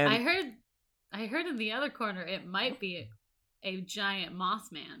 And I heard in the other corner it might be a giant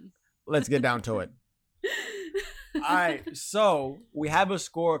Mothman. Let's get down to it. All right, so we have a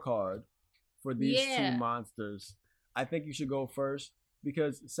scorecard for these two monsters. I think you should go first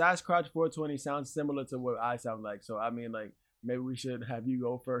because Sasquatch 420 sounds similar to what I sound like. So I mean, like, maybe we should have you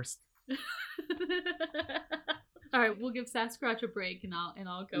go first. All right, we'll give Sasquatch a break, and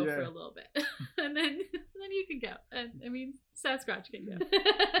I'll go for a little bit, and then you can go. And I mean, Sasquatch can go.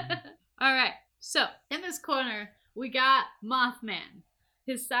 All right. So in this corner, we got Mothman.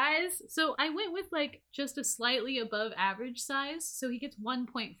 His size. So I went with like just a slightly above average size. So he gets 1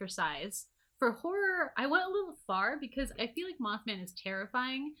 point for size. For horror, I went a little far because I feel like Mothman is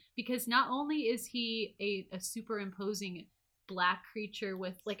terrifying because not only is he a super imposing black creature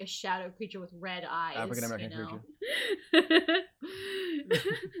with like a shadow creature with red eyes. African American creature.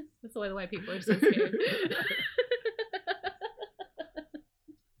 That's why the white people are so scared.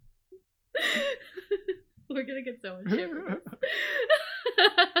 We're gonna get so much shit from this.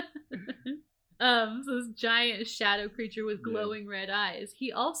 So this giant shadow creature with glowing red eyes.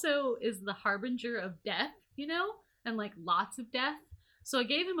 He also is the harbinger of death, you know, and like lots of death. So I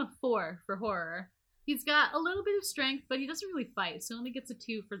gave him a 4 for horror. He's got a little bit of strength, but he doesn't really fight, so he only gets a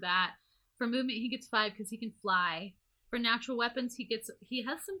 2 for that. For movement, he gets 5 because he can fly. For natural weapons, he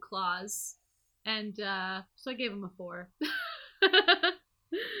has some claws, and so I gave him a 4.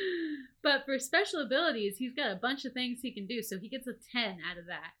 But for special abilities, he's got a bunch of things he can do, so he gets a 10 out of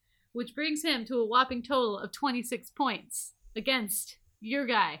that, which brings him to a whopping total of 26 points against your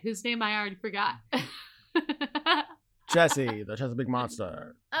guy, whose name I already forgot. Chessie, the Chesapeake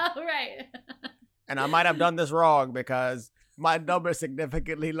Monster. Oh, right. And I might have done this wrong because my number is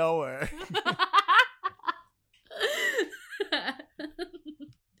significantly lower.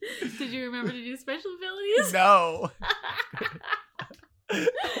 Did you remember to do special abilities? No.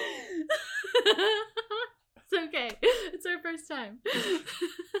 It's okay. It's our first time.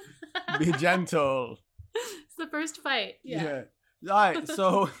 Be gentle. It's the first fight. Yeah. All right,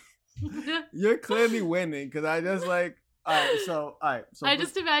 so you're clearly winning because I just like. All right. So I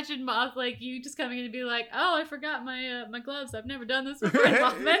just imagine Moth like you just coming in and be like, "Oh, I forgot my my gloves. I've never done this before." And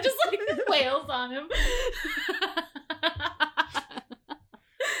Mothman just like wails on him.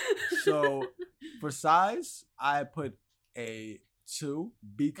 So for size, I put a 2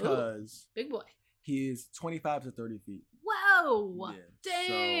 because big boy. he is 25 to 30 feet. Whoa! Yeah.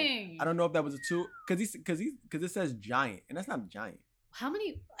 Dang! So I don't know if that was a 2 because it says giant and that's not giant. How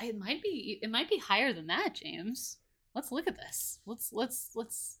many? It might be higher than that, James. Let's look at this. Let's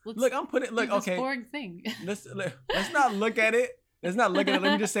Look. I'm putting look. this Okay. boring thing. Let's not look at it. Let's not look at it.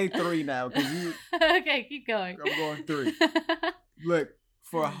 Let me just say 3 now because you. Okay, keep going. I'm going 3. Look,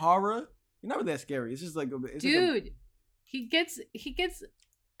 for horror, you're not really that scary. It's just like dude, he gets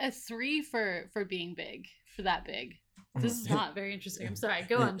a 3 for being big, for that big. This is not very interesting. I'm sorry.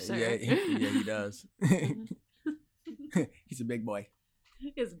 Go on, sir. Yeah, he does. He's a big boy.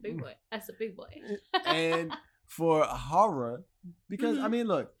 He's a big boy. That's a big boy. And for horror, because I mean,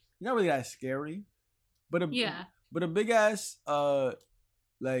 look, you're not really that scary, but a big ass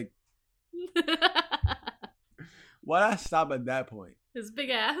like. Why'd I stop at that point? His big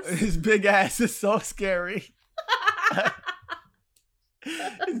ass. His big ass is so scary.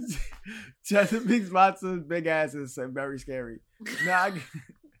 Chesapeake's monster's big ass is very scary. No,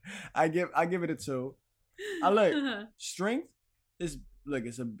 I give it a 2. I look strength is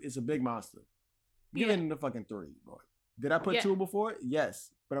it's a big monster. Give it a fucking 3, boy. Did I put 2 before?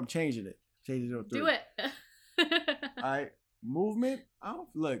 Yes, but I'm changing it. Changing it to 3. Do it. All right, movement. I don't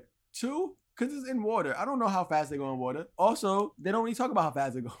look 2 because it's in water. I don't know how fast they go in water. Also, they don't really talk about how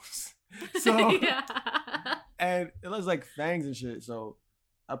fast it goes. So and it looks like fangs and shit. So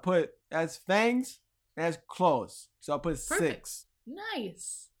I put as fangs and as claws. So I put Perfect. 6.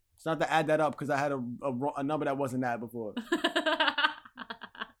 Nice. It's not to add that up because I had a number that wasn't that before.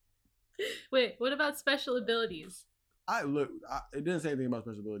 Wait, what about special abilities? It didn't say anything about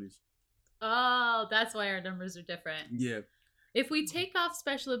special abilities. Oh, that's why our numbers are different. Yeah. If we take off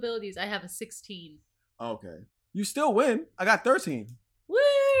special abilities, I have a 16. Okay. You still win. I got 13. Woo!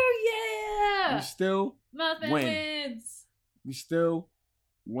 Yeah! You still Mothman wins. You still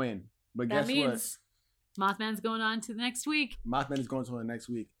win. But that guess means Mothman's going on to the next week. Mothman is going to the next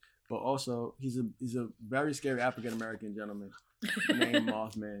week. But also, he's a very scary African American gentleman named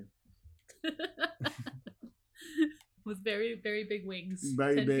Mothman. With very, very big wings.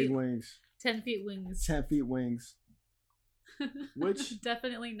 Very big wings. 10 feet wings. 10 feet wings. Which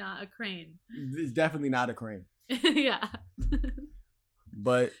definitely not a crane. It's definitely not a crane. Yeah.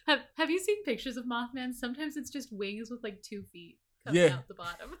 But have you seen pictures of Mothman? Sometimes it's just wings with like 2 feet coming out the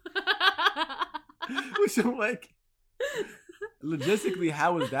bottom. Which I'm like, logistically,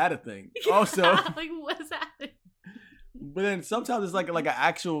 how is that a thing? Yeah, also, like what is happening? But then sometimes it's like an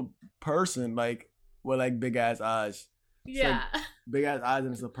actual person, like with like big ass eyes. It's like big ass eyes,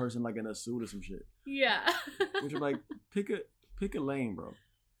 and it's a person like in a suit or some shit. Yeah. Which I'm like, pick a lane, bro.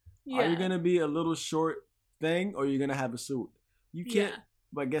 Yeah. Are you gonna be a little short thing, or are you gonna have a suit? You can't.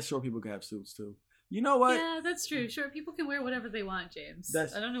 But I guess short people can have suits too. You know what? Yeah, that's true. Short people can wear whatever they want, James.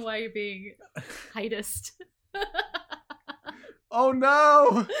 I don't know why you're being heightist. Oh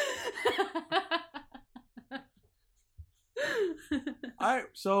no! All right,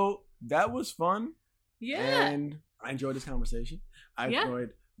 so that was fun. Yeah. And I enjoyed this conversation. I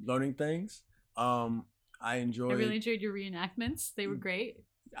enjoyed learning things. I really enjoyed your reenactments. They were great.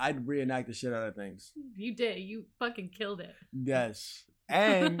 I'd reenact the shit out of things. You did. You fucking killed it. Yes.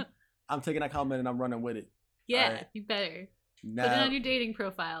 And I'm taking that compliment and I'm running with it. Yeah, right. You better. Now, put it on your dating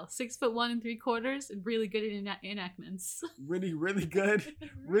profile. 6'1 3/4 and really good at enactments. Really good.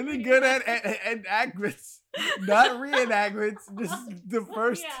 Really good at enactments. Not reenactments. Just the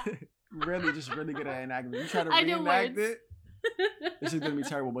first. Yeah. Just really good at enactments. You try to reenact it. This is gonna be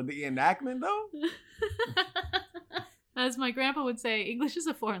terrible. But the enactment though? As my grandpa would say, English is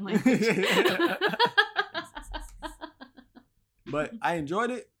a foreign language. But I enjoyed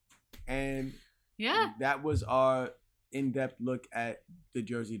it. And that was our in-depth look at the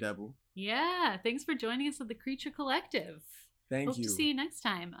Jersey Devil. Yeah. Thanks for joining us at the Creature Collective. Hope to see you next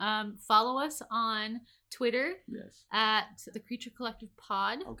time. Follow us on Twitter at the Creature Collective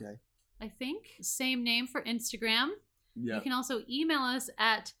Pod. Okay. I think. Same name for Instagram. Yeah. You can also email us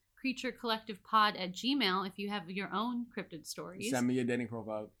at creaturecollectivepod@gmail.com if you have your own cryptid stories. Send me your dating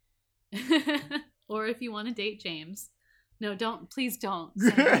profile. Or if you want to date James. No, don't. Please don't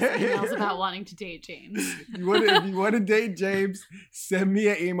send us emails about wanting to date James. If you want to date James, send me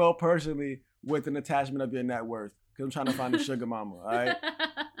an email personally with an attachment of your net worth. Because I'm trying to find a sugar mama, all right?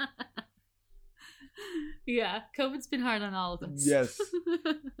 Yeah, COVID's been hard on all of us. Yes.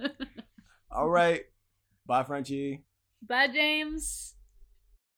 All right. Bye, Frenchy. Bye, James.